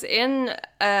was in,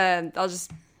 I'll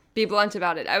just be blunt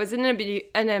about it. I was in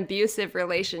an abusive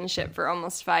relationship for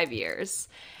almost 5 years.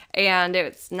 And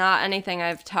it's not anything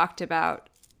I've talked about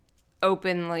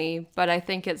openly, but I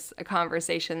think it's a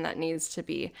conversation that needs to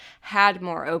be had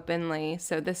more openly.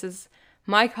 So this is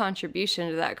my contribution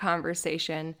to that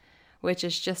conversation, which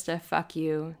is just a fuck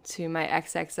you to my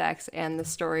XXX and the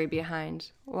story behind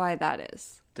why that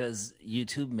is. Does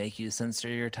YouTube make you censor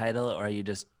your title, or are you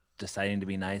just deciding to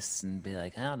be nice and be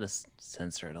like, I'll just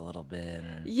censor it a little bit?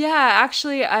 Or... Yeah,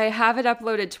 actually, I have it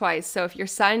uploaded twice. So if you're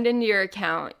signed into your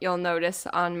account, you'll notice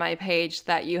on my page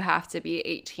that you have to be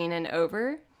 18 and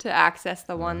over to access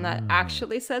the one that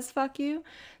actually says fuck you.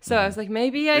 So I was like,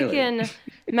 maybe I can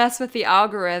mess with the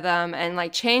algorithm and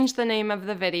like change the name of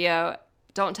the video.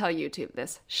 Don't tell YouTube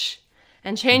this. Shh.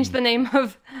 And change the name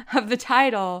of the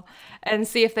title and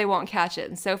see if they won't catch it.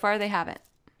 And so far they haven't.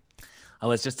 I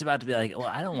was just about to be like, well,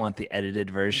 I don't want the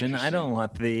edited version. I don't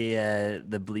want the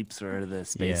bleeps or the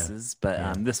spaces.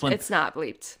 But this one, it's not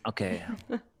bleeped. Okay.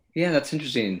 Yeah, that's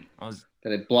interesting.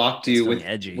 That it blocked you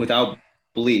without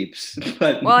bleeps.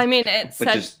 But well, I mean, it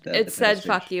said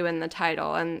fuck you in the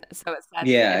title, and so it said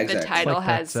if the title like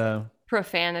has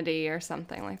profanity or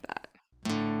something like that.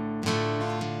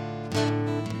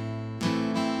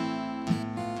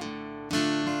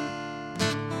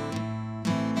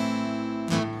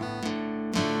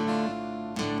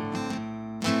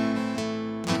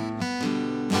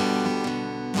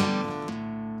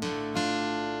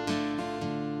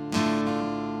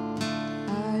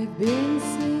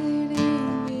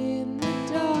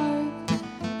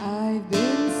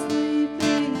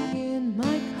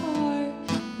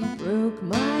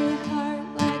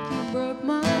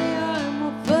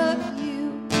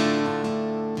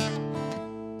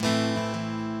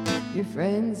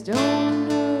 Friends don't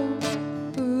know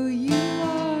who you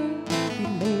are. You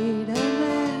made a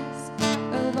mask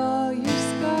of all your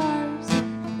scars.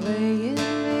 Playing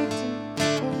victim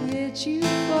won't get you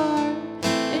far,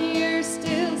 and you're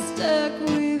still stuck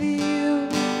with you.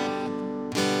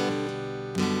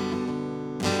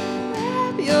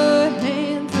 Wrap your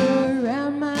hands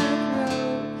around my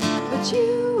throat, but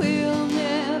you will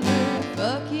never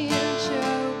fucking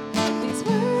choke. These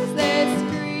words that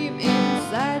scream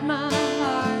inside my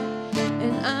heart,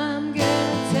 and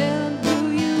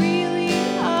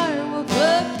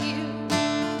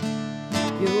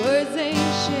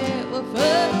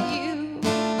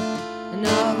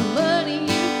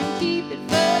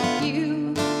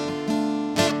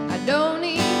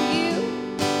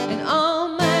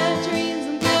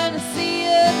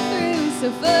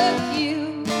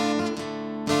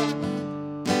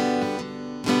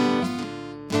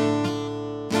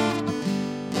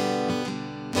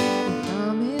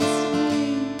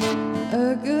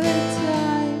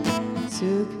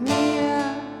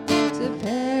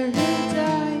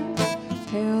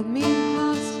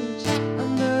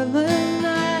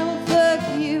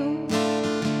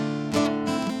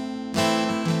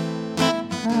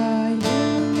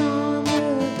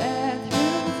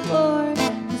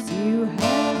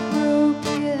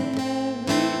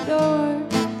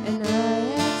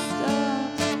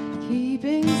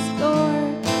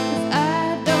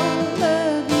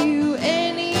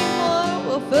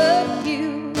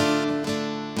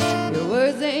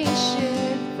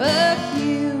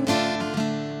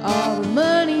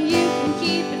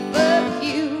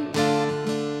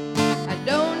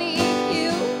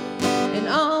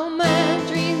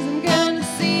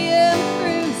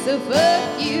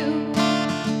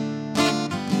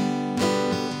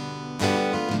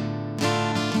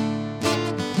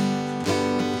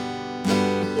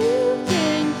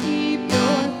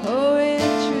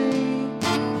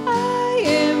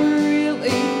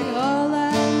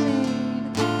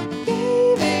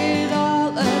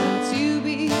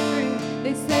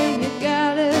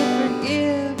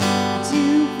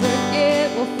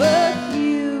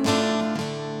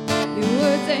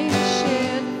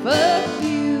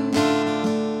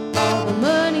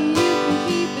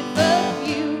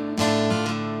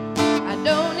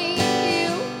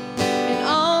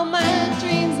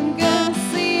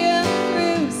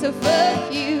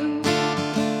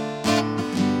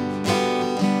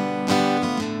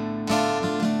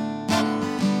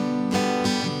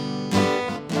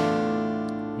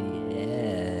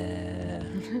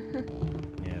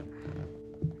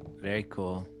Very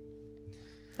cool.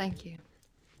 Thank you.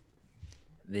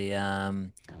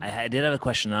 I did have a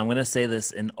question. I'm going to say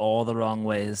this in all the wrong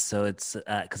ways, so it's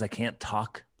because I can't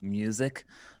talk music.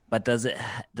 But does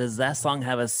that song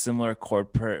have a similar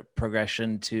chord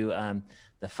progression to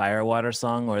the Firewater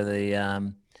song or the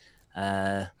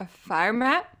A fire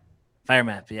map? Fire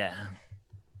Map? Yeah.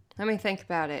 Let me think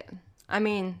about it. I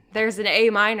mean, there's an A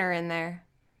minor in there.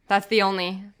 That's the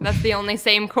only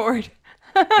same chord.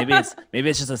 maybe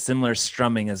it's just a similar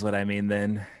strumming is what I mean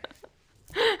then.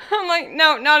 I'm like,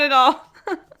 no, not at all.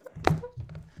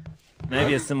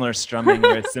 Maybe a similar strumming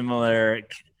or a similar.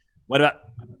 What about?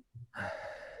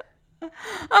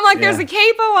 I'm like, there's a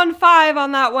capo on 5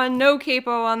 on that one, no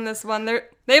capo on this one.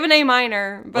 They have an A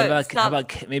minor, but how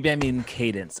about maybe I mean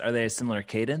cadence? Are they a similar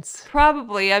cadence?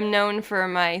 probably I'm known for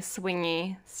my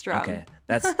swingy strum. Okay,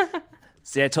 that's.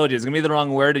 See, I told you it's gonna be the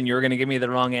wrong word, and you were gonna give me the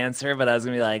wrong answer. But I was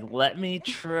gonna be like, let me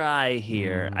try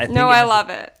here. I love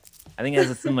it. I think it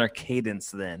has a similar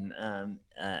cadence. Then,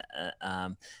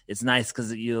 it's nice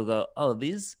because you'll go, oh,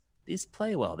 these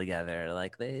play well together.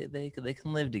 Like they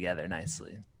can live together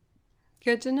nicely.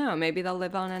 Good to know. Maybe they'll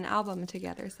live on an album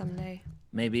together someday.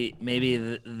 Maybe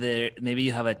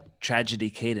you have a tragedy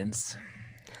cadence.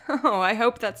 Oh, I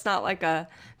hope that's not like a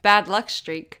bad luck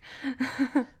streak.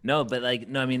 No, but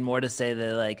I mean more to say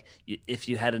that like if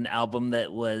you had an album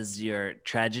that was your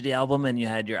tragedy album and you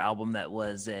had your album that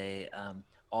was a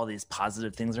all these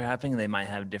positive things are happening, they might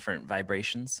have different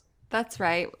vibrations. That's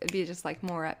right. It'd be just like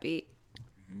more upbeat.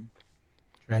 Mm-hmm.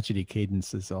 Tragedy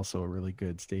Cadence is also a really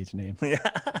good stage name.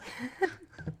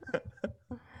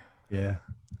 Yeah.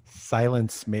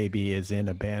 Silence maybe is in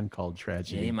a band called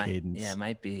Tragedy Cadence. Yeah, it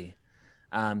might be.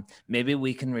 Maybe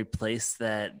we can replace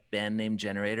that band name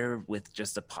generator with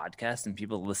just a podcast, and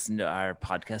people listen to our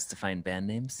podcast to find band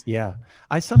names. Yeah,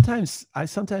 I sometimes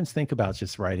think about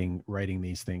just writing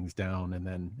these things down, and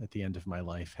then at the end of my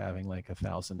life having like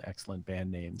 1,000 excellent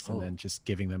band names, and then just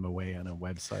giving them away on a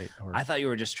website. I thought you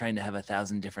were just trying to have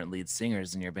 1,000 different lead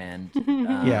singers in your band.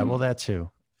 Yeah, well, that too.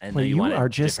 Well, you are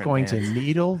just going to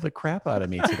needle the crap out of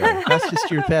me today.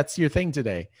 That's your thing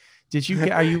today.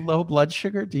 Are you low blood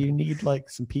sugar? Do you need like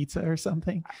some pizza or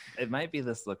something? It might be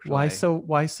this LaCroix.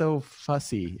 Why so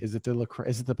fussy? Is it the LaCroix?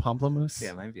 Is it the pamplemousse? Yeah,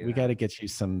 it might be. We got to get you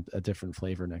a different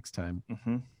flavor next time.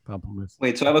 Mm-hmm. Pamplemousse.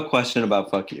 Wait, so I have a question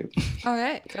about Fuck You. All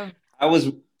right, go. How was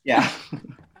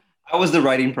the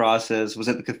writing process? Was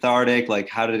it cathartic? Like,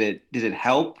 how did it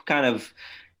help kind of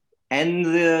end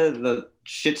the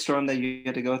shitstorm that you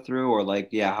had to go through, or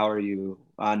like, how are you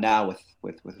now with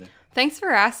it? Thanks for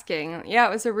asking. Yeah,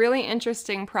 it was a really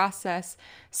interesting process.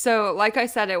 So, like I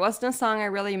said, it wasn't a song I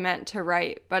really meant to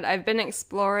write, but I've been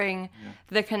exploring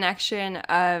the connection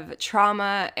of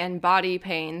trauma and body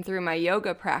pain through my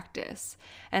yoga practice.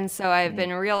 And so I've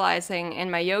been realizing in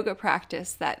my yoga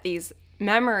practice that these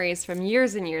memories from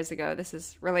years and years ago, this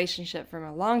is relationship from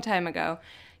a long time ago,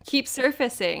 keep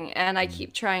surfacing. And I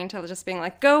keep trying to just being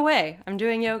like, go away, I'm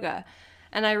doing yoga.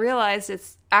 And I realized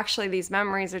it's actually these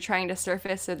memories are trying to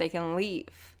surface so they can leave.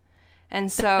 And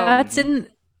so that's in.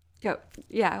 Go.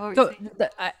 Yeah. What were you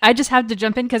saying? I just have to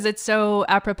jump in because it's so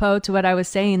apropos to what I was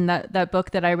saying. That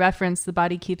book that I referenced, The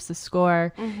Body Keeps the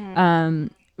Score. Mm-hmm.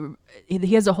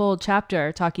 He has a whole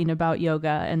chapter talking about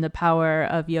yoga and the power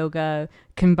of yoga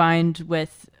combined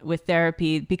with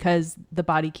therapy because the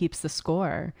body keeps the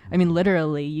score. I mean,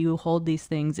 literally, you hold these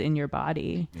things in your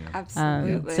body. Yeah.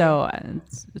 Absolutely. So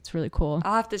it's really cool.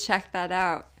 I'll have to check that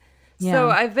out. Yeah. So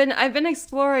I've been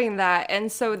exploring that,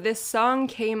 and so this song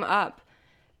came up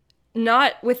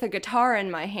not with a guitar in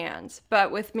my hand,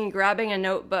 but with me grabbing a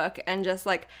notebook and just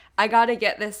like, I gotta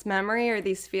get this memory or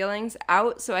these feelings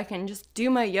out so I can just do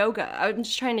my yoga. I'm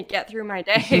just trying to get through my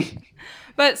day.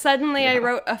 But suddenly I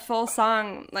wrote a full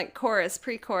song, like chorus,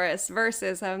 pre-chorus,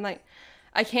 verses. I'm like,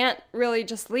 I can't really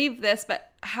just leave this,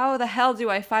 but how the hell do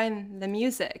I find the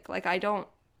music? Like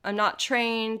I'm not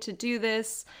trained to do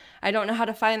this. I don't know how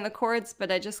to find the chords,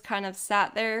 but I just kind of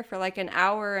sat there for like an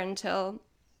hour until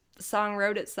the song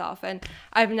wrote itself. And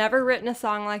I've never written a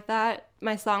song like that.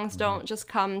 My songs don't just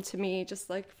come to me just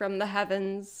like from the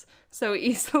heavens so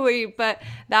easily, but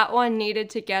that one needed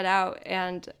to get out,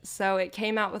 and so it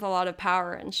came out with a lot of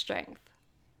power and strength.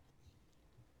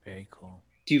 Very cool.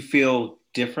 Do you feel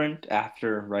different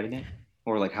after writing it,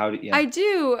 or like how do you? I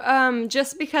do,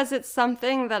 just because it's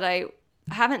something that I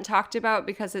haven't talked about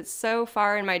because it's so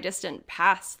far in my distant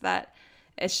past that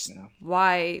it's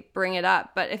why bring it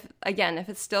up. But if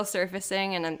it's still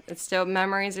surfacing and it's still,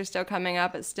 memories are still coming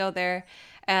up, it's still there.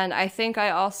 And I think I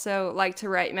also like to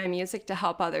write my music to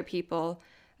help other people.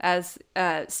 As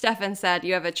Stefan said,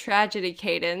 you have a tragedy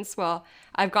cadence. Well,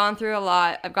 I've gone through a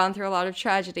lot. I've gone through a lot of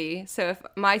tragedy. So if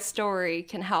my story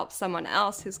can help someone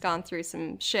else who's gone through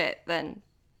some shit, then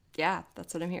yeah,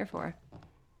 that's what I'm here for.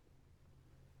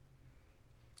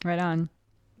 Right on.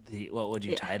 What would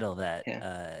you title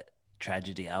that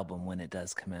tragedy album when it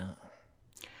does come out?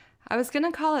 I was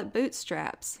gonna call it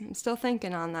Bootstraps. I'm still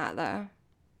thinking on that though.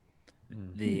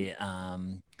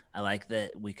 I like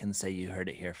that we can say you heard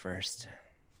it here first.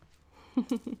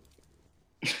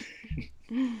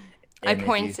 I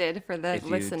pointed for the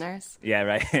listeners. Yeah,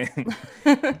 right.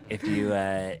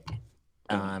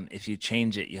 If you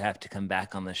change it, you have to come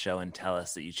back on the show and tell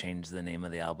us that you changed the name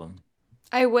of the album.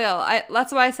 I will.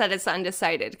 That's why I said it's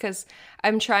undecided, because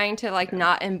I'm trying to like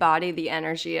not embody the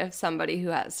energy of somebody who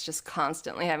has just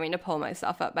constantly having to pull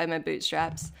myself up by my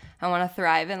bootstraps. I want to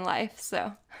thrive in life,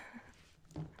 so.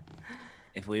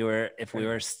 If we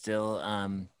were still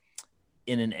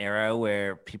in an era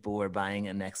where people were buying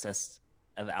an excess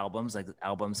of albums, like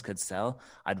albums could sell,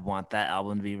 I'd want that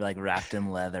album to be like wrapped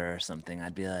in leather or something.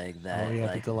 I'd be like that. Oh yeah,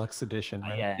 like, the deluxe edition.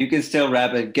 Right? Yeah. You can still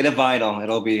wrap it. Get a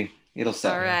vinyl. It'll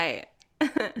sell. All right.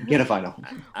 Get a vinyl.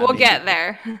 We'll get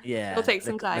there. Yeah. It'll take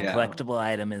some time. The collectible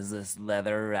item is this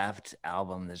leather wrapped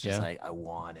album that's just like, I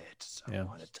want it. So Yeah. I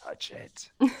want to touch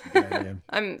it. Yeah.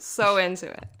 I'm so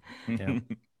into it. Yeah.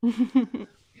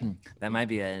 That might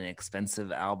be an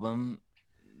expensive album.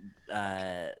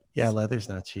 Yeah, leather's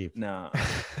not cheap. No.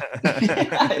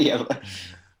 Yeah.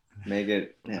 Make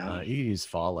it. Yeah. You use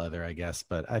fall leather, I guess,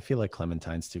 but I feel like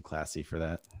Clementine's too classy for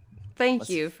that. Thank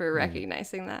you for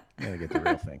recognizing that. You gotta get the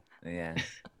real thing. Yeah.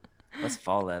 What's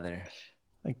fall leather?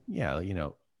 Like, yeah, you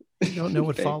don't know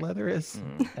what fall leather is?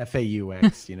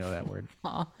 FAUX, you know that word?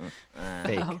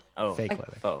 Fake. Oh, Fake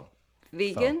leather. Faux.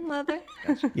 Vegan leather?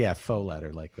 Yeah, faux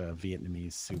leather, like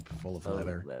Vietnamese soup full of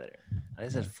leather. I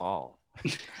said fall.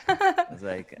 I was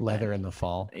like Leather in the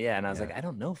fall. Yeah, and I was like, I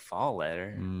don't know fall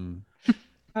leather.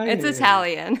 It's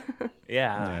Italian.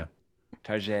 Yeah.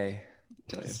 Target.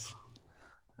 Target.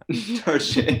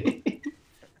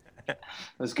 That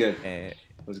was good. Hey,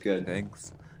 That was good.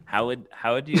 thanks. How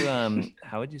would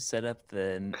you set up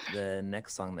the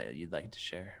next song that you'd like to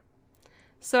share?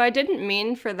 So I didn't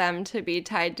mean for them to be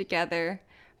tied together,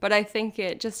 but I think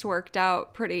it just worked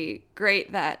out pretty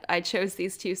great that I chose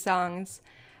these two songs.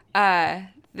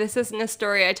 This isn't a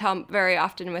story I tell very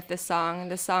often with this song.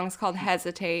 This song's called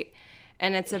Hesitate,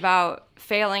 and it's about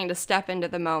failing to step into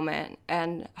the moment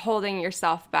and holding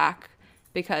yourself back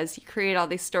because you create all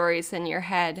these stories in your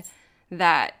head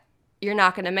that you're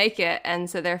not going to make it, and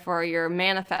so therefore you're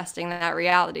manifesting that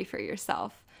reality for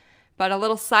yourself. But a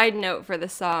little side note for the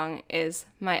song is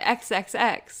my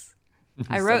XXX.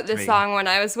 I wrote this song when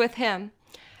I was with him,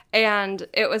 and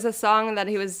it was a song that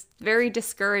he was very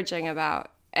discouraging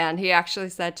about, and he actually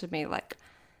said to me like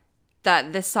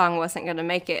that this song wasn't going to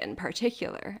make it in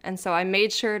particular, and so I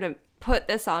made sure to put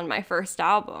this on my first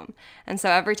album, and so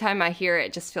every time I hear it,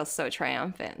 it just feels so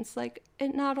triumphant. It's like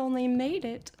it not only made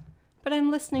it, but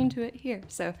I'm listening to it here.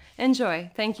 So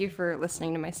enjoy. Thank you for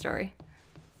listening to my story.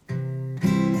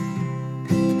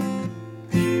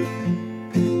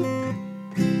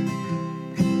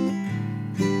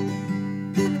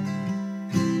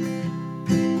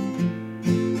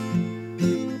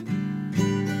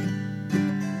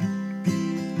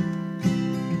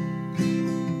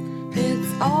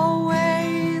 It's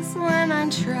always when I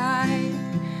try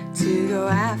to go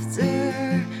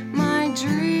after my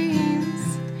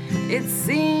dreams, it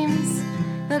seems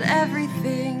that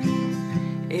everything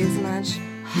is much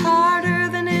harder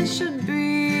than it should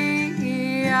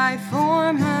be. I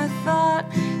form a thought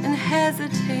and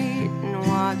hesitate and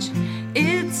watch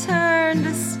it turn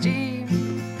to steam,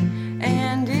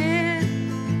 and it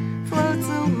floats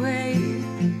away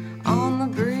on the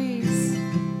breeze.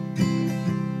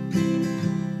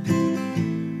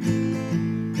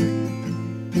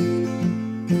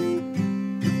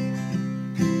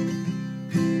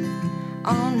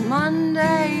 On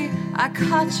Monday, I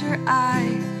caught your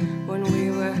eye when we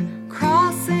were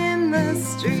crossing the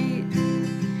street,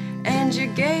 and you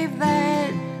gave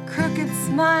that crooked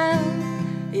smile.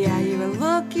 Yeah, you were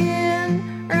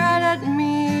looking right at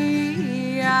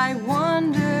me. I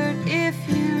wondered if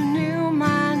you knew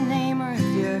my name or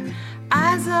if your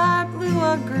eyes are blue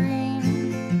or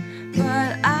green,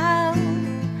 but I'll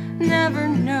never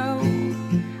know.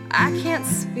 I can't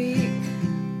speak.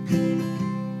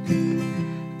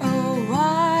 Oh,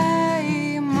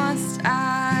 why must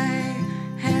I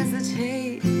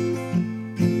hesitate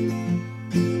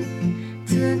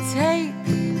to take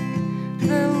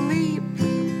the leap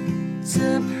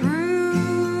to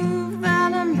prove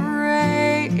that I'm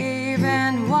brave?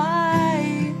 And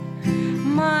why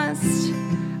must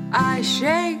I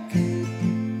shake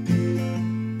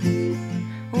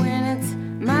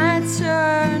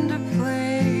turn to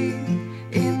play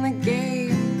in the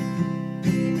game.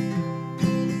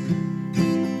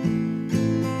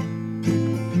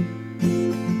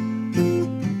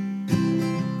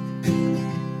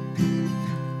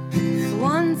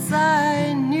 Once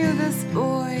I knew this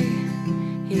boy,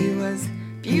 he was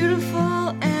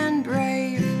beautiful and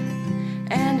brave,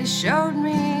 and he showed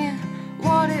me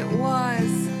what it was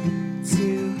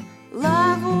to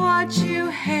love what you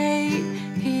hate.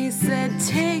 He said,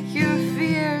 take your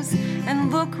fears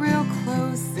and look real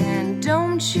close, and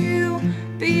don't you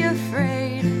be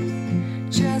afraid.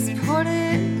 Just put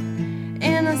it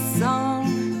in a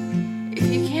song if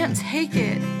you can't take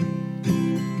it.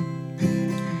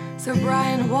 So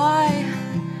Brian, why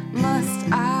must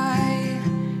I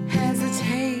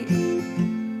hesitate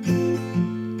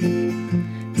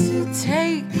to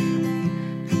take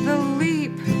the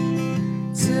leap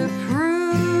to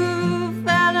prove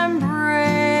that I'm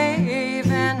brave?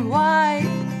 And why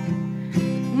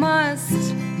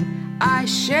must I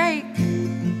shake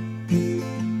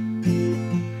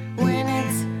when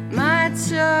it's my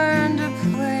turn to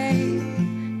play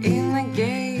in the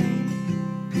game?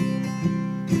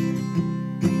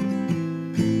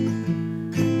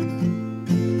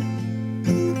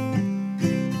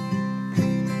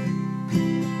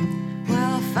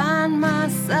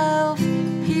 Myself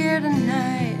here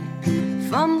tonight,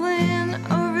 fumbling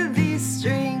over these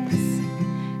strings,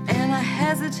 and I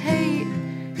hesitate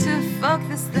to fuck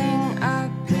this thing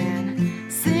up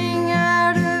and sing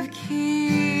out of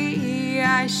key.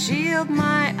 I shield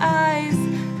my eyes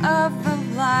of the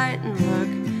light and look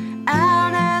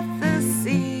out at the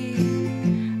sea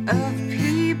of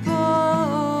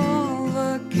people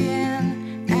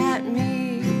looking at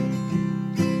me.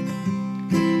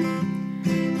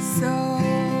 So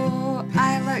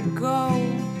I let go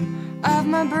of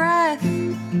my breath,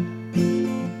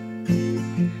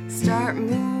 start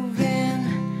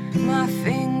moving my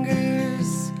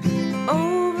fingers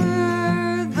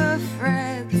over the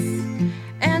frets,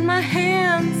 and my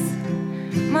hands,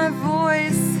 my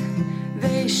voice,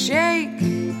 they shake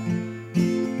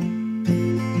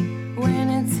when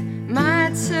it's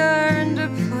my turn to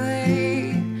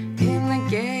play in the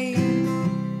game.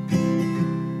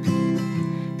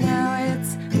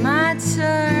 My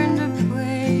turn to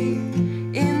play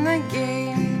in the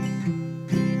game.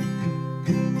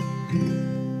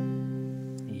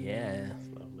 Yeah.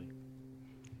 Lovely.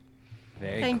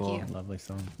 Very Thank cool. you. Lovely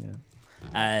song. Yeah.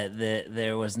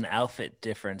 There was an outfit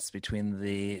difference between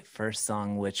the first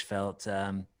song, which felt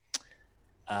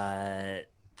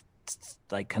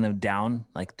like kind of down,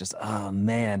 like just oh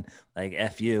man, like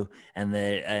F you,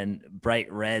 and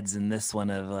bright reds in this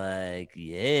one of like,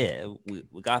 yeah, we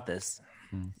got this.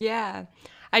 Yeah,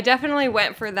 I definitely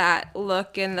went for that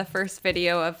look in the first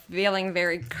video of feeling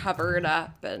very covered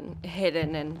up and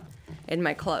hidden in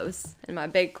my clothes, in my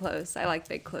big clothes. I like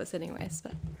big clothes anyways,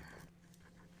 but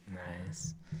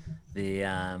Nice. The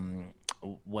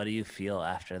what do you feel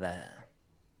after that?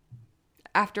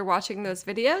 after watching those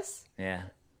videos, Yeah.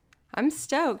 I'm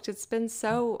stoked. It's been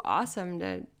so awesome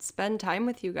to spend time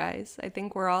with you guys. I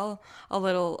think we're all a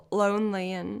little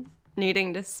lonely and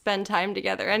needing to spend time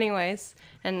together anyways.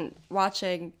 And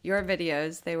watching your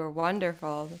videos, they were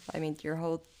wonderful. I mean, your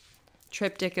whole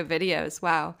triptych of videos.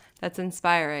 Wow, that's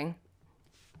inspiring.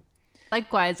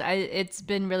 Likewise, it's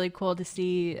been really cool to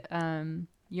see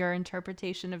your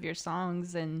interpretation of your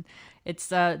songs, and it's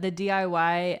the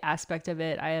DIY aspect of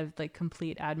it. I have like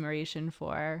complete admiration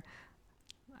for.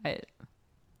 It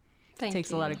Thank takes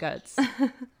you. a lot of guts.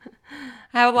 I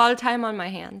have a lot of time on my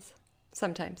hands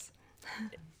sometimes.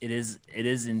 It is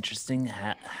interesting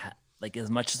like as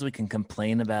much as we can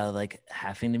complain about like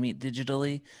having to meet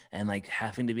digitally and like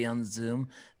having to be on Zoom,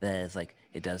 that it's like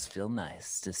it does feel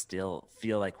nice to still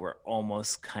feel like we're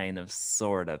almost kind of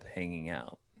sort of hanging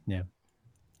out. Yeah.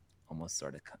 Almost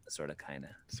sort of kind of.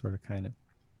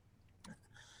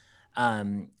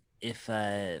 If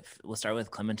we'll start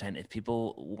with Clementine. If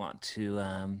people want to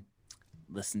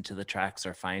listen to the tracks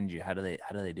or find you, how do they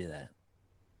do that?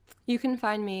 You can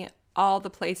find me all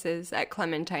the places at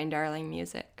Clementine Darling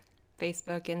Music.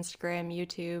 Facebook, Instagram,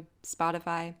 YouTube,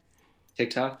 Spotify.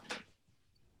 TikTok?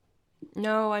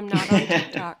 No, I'm not on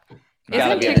TikTok. Gotta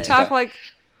Isn't be on TikTok TikTok. like...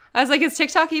 I was like, is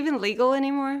TikTok even legal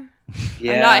anymore?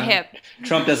 Yeah. I'm not hip.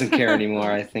 Trump doesn't care anymore.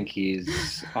 I think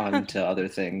he's on to other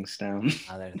things now.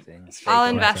 Other things. I'll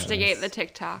Fake investigate ones. the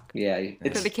TikTok Yeah, for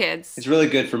it's the kids. it's really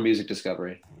good for music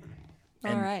discovery.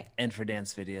 All right. And for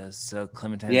dance videos. So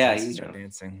Clementine Yeah, has to you start know.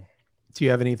 dancing. Do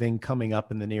you have anything coming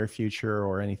up in the near future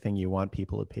or anything you want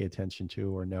people to pay attention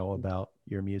to or know about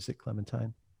your music,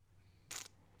 Clementine?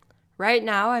 right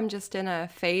now I'm just in a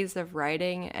phase of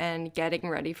writing and getting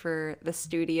ready for the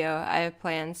studio. I have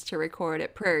plans to record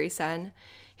at Prairie Sun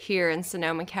here in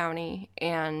Sonoma County,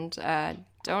 and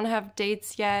don't have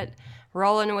dates yet.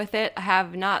 Rolling with it. I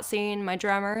have not seen my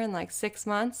drummer in like 6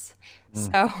 months.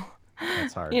 So,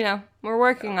 That's hard. we're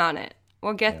working on it.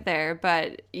 We'll get there.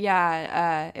 But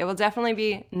yeah, it will definitely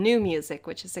be new music,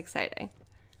 which is exciting.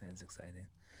 That's exciting.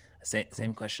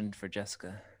 Same question for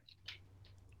Jessica.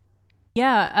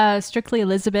 Yeah,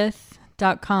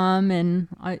 strictlyelizabeth.com and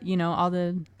all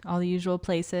the usual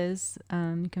places.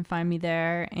 You can find me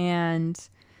there, and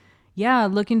yeah,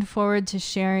 looking forward to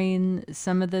sharing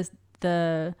some of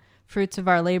the fruits of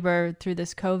our labor through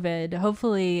this COVID,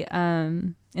 hopefully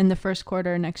in the first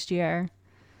quarter next year.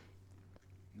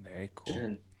 Very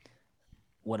cool.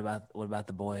 What about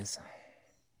the boys?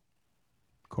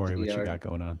 Corey, what you got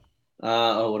going on?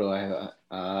 What do I have?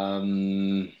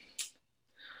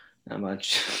 Not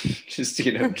much. Just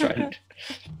trying to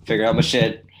figure out my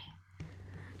shit.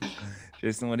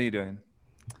 Jason, what are you doing?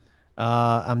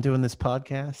 I'm doing this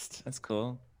podcast. That's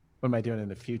cool. What am I doing in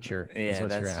the future? Yeah, is what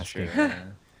that's you're asking. true.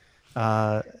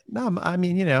 No, I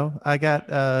mean, I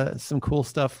got some cool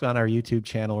stuff on our YouTube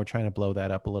channel. We're trying to blow that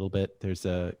up a little bit. There's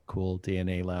a cool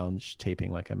DNA Lounge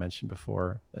taping, like I mentioned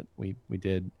before, that we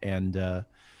did, and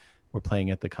we're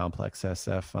playing at the Complex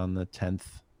SF on the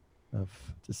 10th of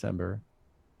December,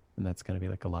 and that's going to be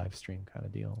like a live stream kind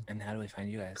of deal. And how do we find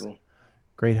you guys? Cool.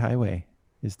 Great Highway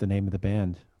is the name of the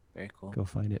band. Very cool. Go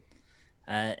find it.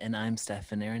 And I'm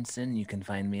Stefan Aronson. You can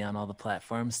find me on all the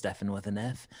platforms, Stefan with an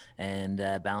F. And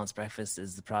Balanced Breakfast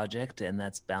is the project, and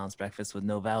that's Balanced Breakfast with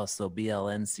no vowels. So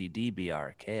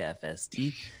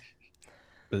BLNCDBRKFST.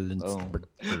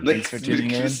 Thanks for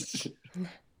tuning in.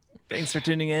 Thanks for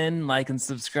tuning in. Like and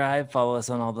subscribe. Follow us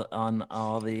on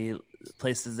all the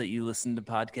places that you listen to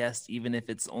podcasts, even if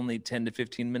it's only 10 to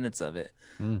 15 minutes of it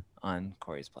on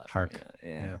Corey's platform. Hark.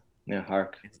 Yeah,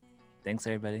 hark. Thanks,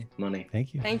 everybody. Money.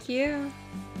 Thank you. Thank you.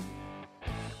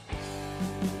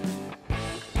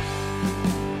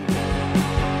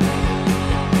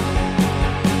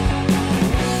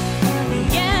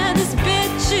 Yeah, this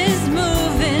bitch is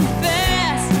moving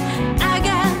fast. I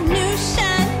got new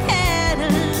shine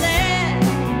Cadillac.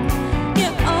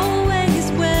 You're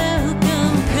always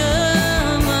welcome.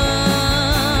 Come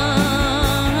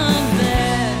on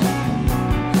back.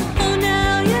 Oh,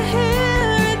 now you're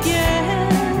here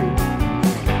again,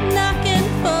 knocking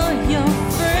for your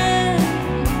friend.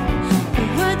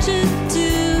 What'd you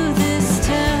do this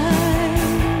time?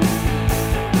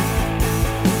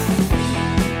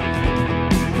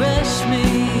 Rush me,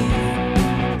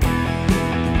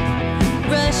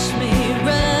 rush me,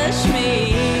 rush me,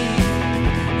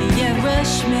 yeah,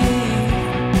 rush me.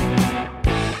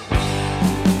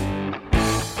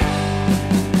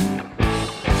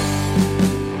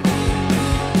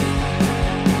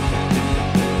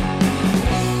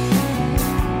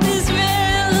 This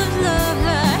veil of love I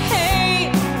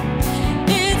hate,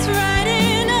 it's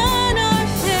writing on our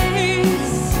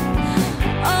face.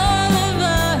 All of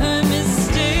our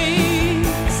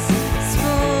mistakes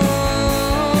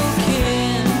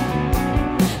spoken.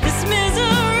 This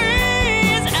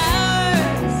misery is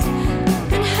ours,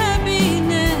 and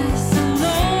happiness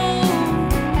alone,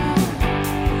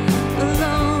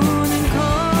 alone and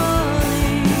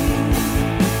calling.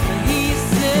 He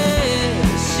said,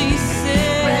 she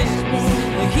said,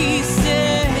 he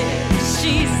said,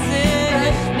 she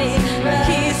said,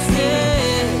 he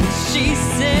said, she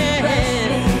said.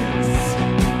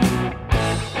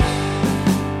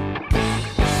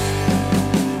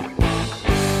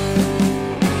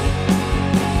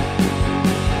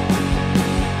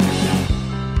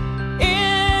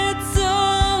 It's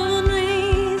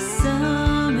only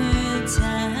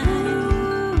summertime.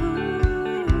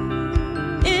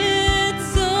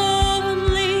 It's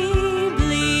only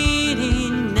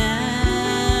bleeding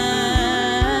now.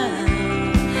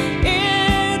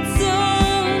 It's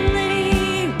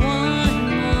only one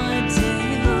more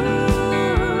day.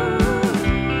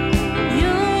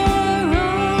 You're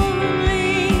only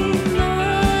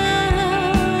mine.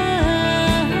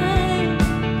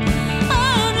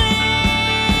 Only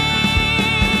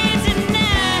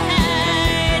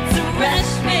tonight, so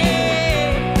rush me,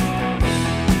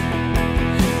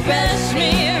 rush me,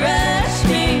 rush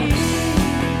me,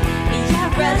 yeah,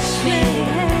 rush me.